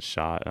to get it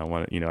shot. I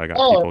want to, I got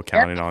people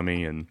counting on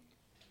me, and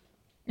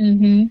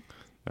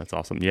that's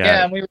awesome. Yeah.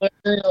 Yeah, and we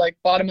literally like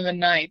bottom of the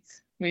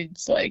ninth, we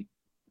just like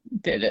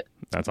did it.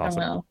 That's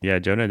awesome. Wow. Yeah,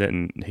 Jonah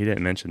didn't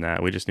mention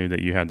that. We just knew that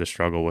you had to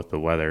struggle with the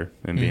weather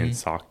and being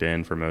socked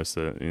in for most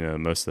of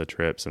the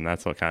trips, and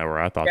that's what kind of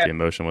where I thought the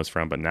emotion was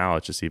from. But now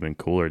it's just even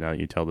cooler now that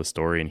you tell the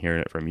story and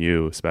hearing it from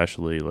you,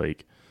 especially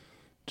like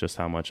just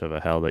how much of a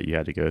hell that you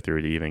had to go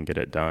through to even get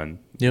it done.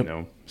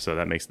 Yep. So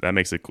that makes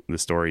the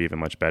story even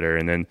much better.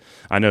 And then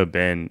I know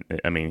Ben,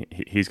 I mean,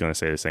 he's going to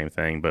say the same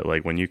thing, but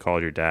like when you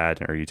called your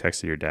dad or you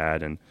texted your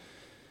dad and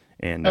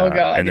Oh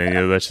God, and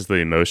then that's just the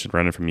emotion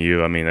running from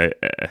you. I mean,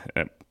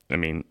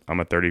 I'm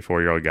a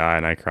 34-year-old guy,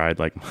 and I cried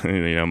like my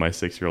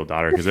 6-year-old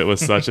daughter, because it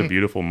was such a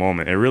beautiful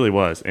moment. It really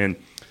was. And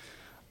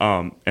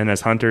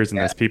as hunters and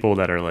as people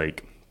that are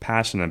like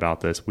passionate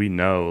about this, we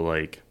know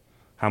like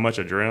how much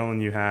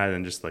adrenaline you had,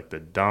 and just like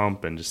the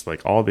dump, and just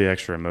like all the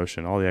extra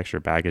emotion, all the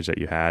extra baggage that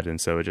you had, and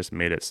so it just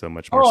made it so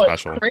much more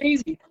special. It's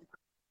crazy.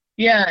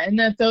 Yeah, and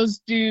that those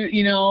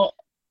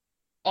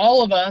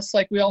all of us,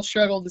 like we all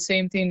struggled the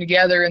same thing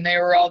together, and they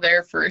were all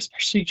there for,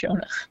 especially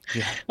Jonah.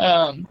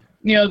 Yeah.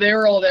 They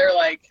were all there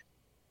like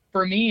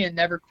for me and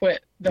never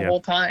quit the whole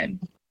time.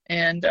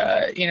 And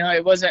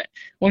it wasn't,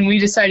 when we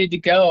decided to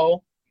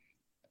go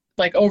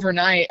like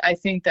overnight, I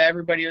think that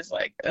everybody was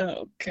like,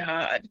 oh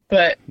God,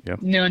 but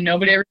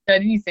nobody ever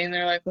said anything.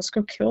 They're like, let's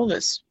go kill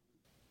this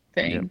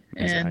thing. Yep,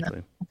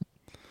 exactly.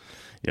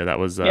 And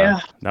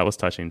that was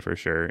touching for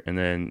sure. And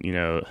then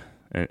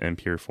in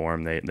pure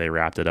form, they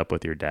wrapped it up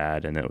with your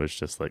dad, and it was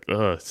just like,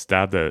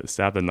 stab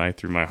the knife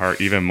through my heart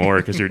even more,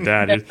 because your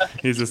dad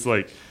he's just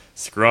like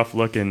scruff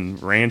looking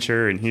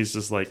rancher, and he's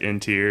just like in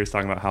tears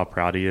talking about how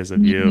proud he is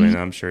of you. And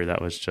I'm sure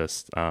that was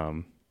just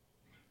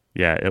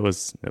it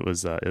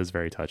was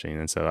very touching.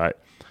 And so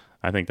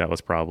I think that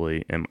was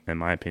probably, in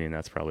my opinion,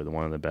 that's probably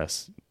one of the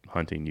best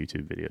hunting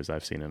YouTube videos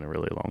I've seen in a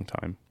really long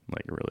time.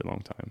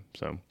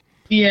 So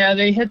yeah,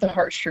 they hit the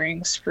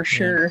heartstrings for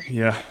sure.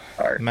 Yeah.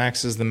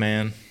 Max is the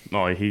man.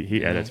 Oh,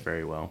 he edits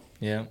very well.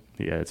 Yeah.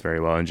 He edits very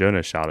well. And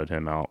Jonah shouted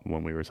him out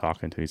when we were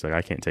talking to him. He's like,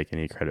 I can't take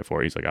any credit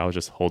for it. He's like, I was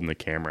just holding the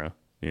camera,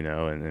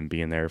 and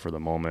being there for the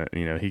moment.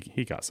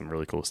 He got some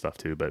really cool stuff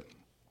too, but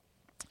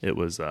it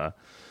was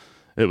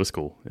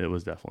cool. It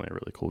was definitely a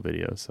really cool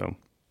video. So,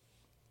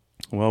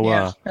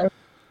 well, that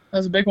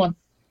was a big one.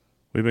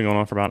 We've been going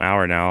on for about an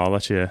hour now. I'll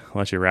let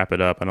you wrap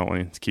it up. I don't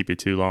want to keep you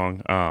too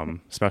long,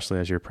 especially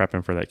as you're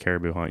prepping for that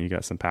caribou hunt. You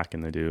got some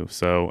packing to do.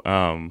 So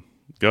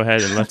go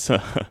ahead and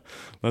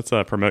let's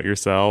promote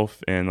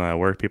yourself and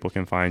where people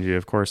can find you.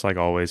 Of course, like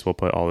always, we'll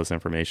put all this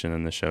information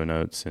in the show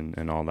notes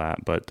and all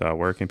that. But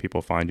where can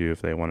people find you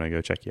if they want to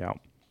go check you out?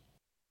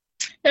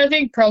 I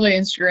think probably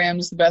Instagram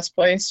is the best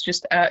place,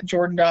 just at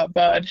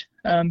jordan.budd,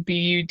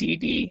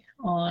 BUDD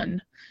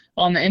on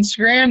the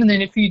Instagram. And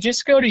then if you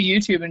just go to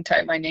YouTube and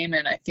type my name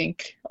in, I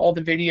think all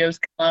the videos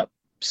come up.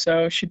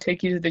 So it should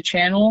take you to the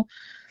channel.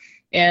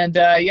 And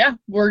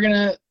we're going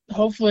to,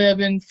 hopefully I've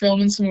been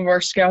filming some of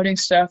our scouting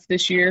stuff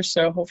this year.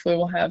 So hopefully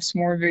we'll have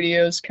some more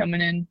videos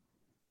coming in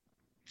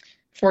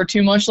for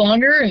too much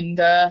longer. And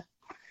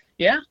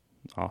Yeah.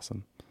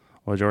 Awesome.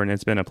 Well, Jordan,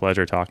 it's been a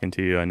pleasure talking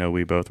to you. I know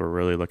we both were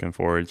really looking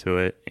forward to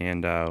it,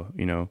 and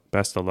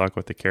best of luck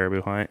with the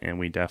caribou hunt. And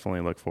we definitely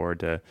look forward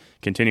to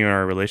continuing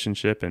our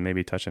relationship and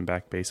maybe touching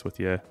back base with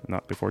you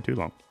not before too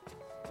long.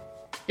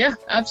 Yeah,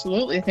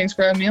 absolutely. Thanks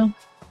for having me on.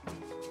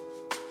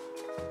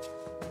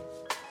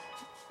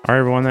 All right,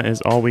 everyone, that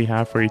is all we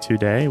have for you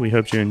today. We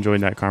hope you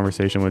enjoyed that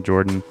conversation with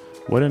Jordan.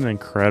 What an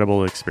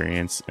incredible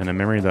experience and a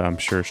memory that I'm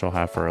sure she'll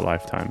have for a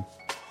lifetime.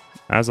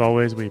 As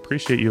always, we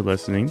appreciate you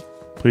listening.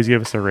 Please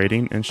give us a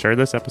rating and share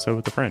this episode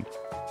with a friend.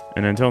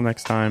 And until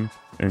next time,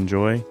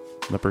 enjoy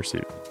the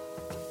pursuit.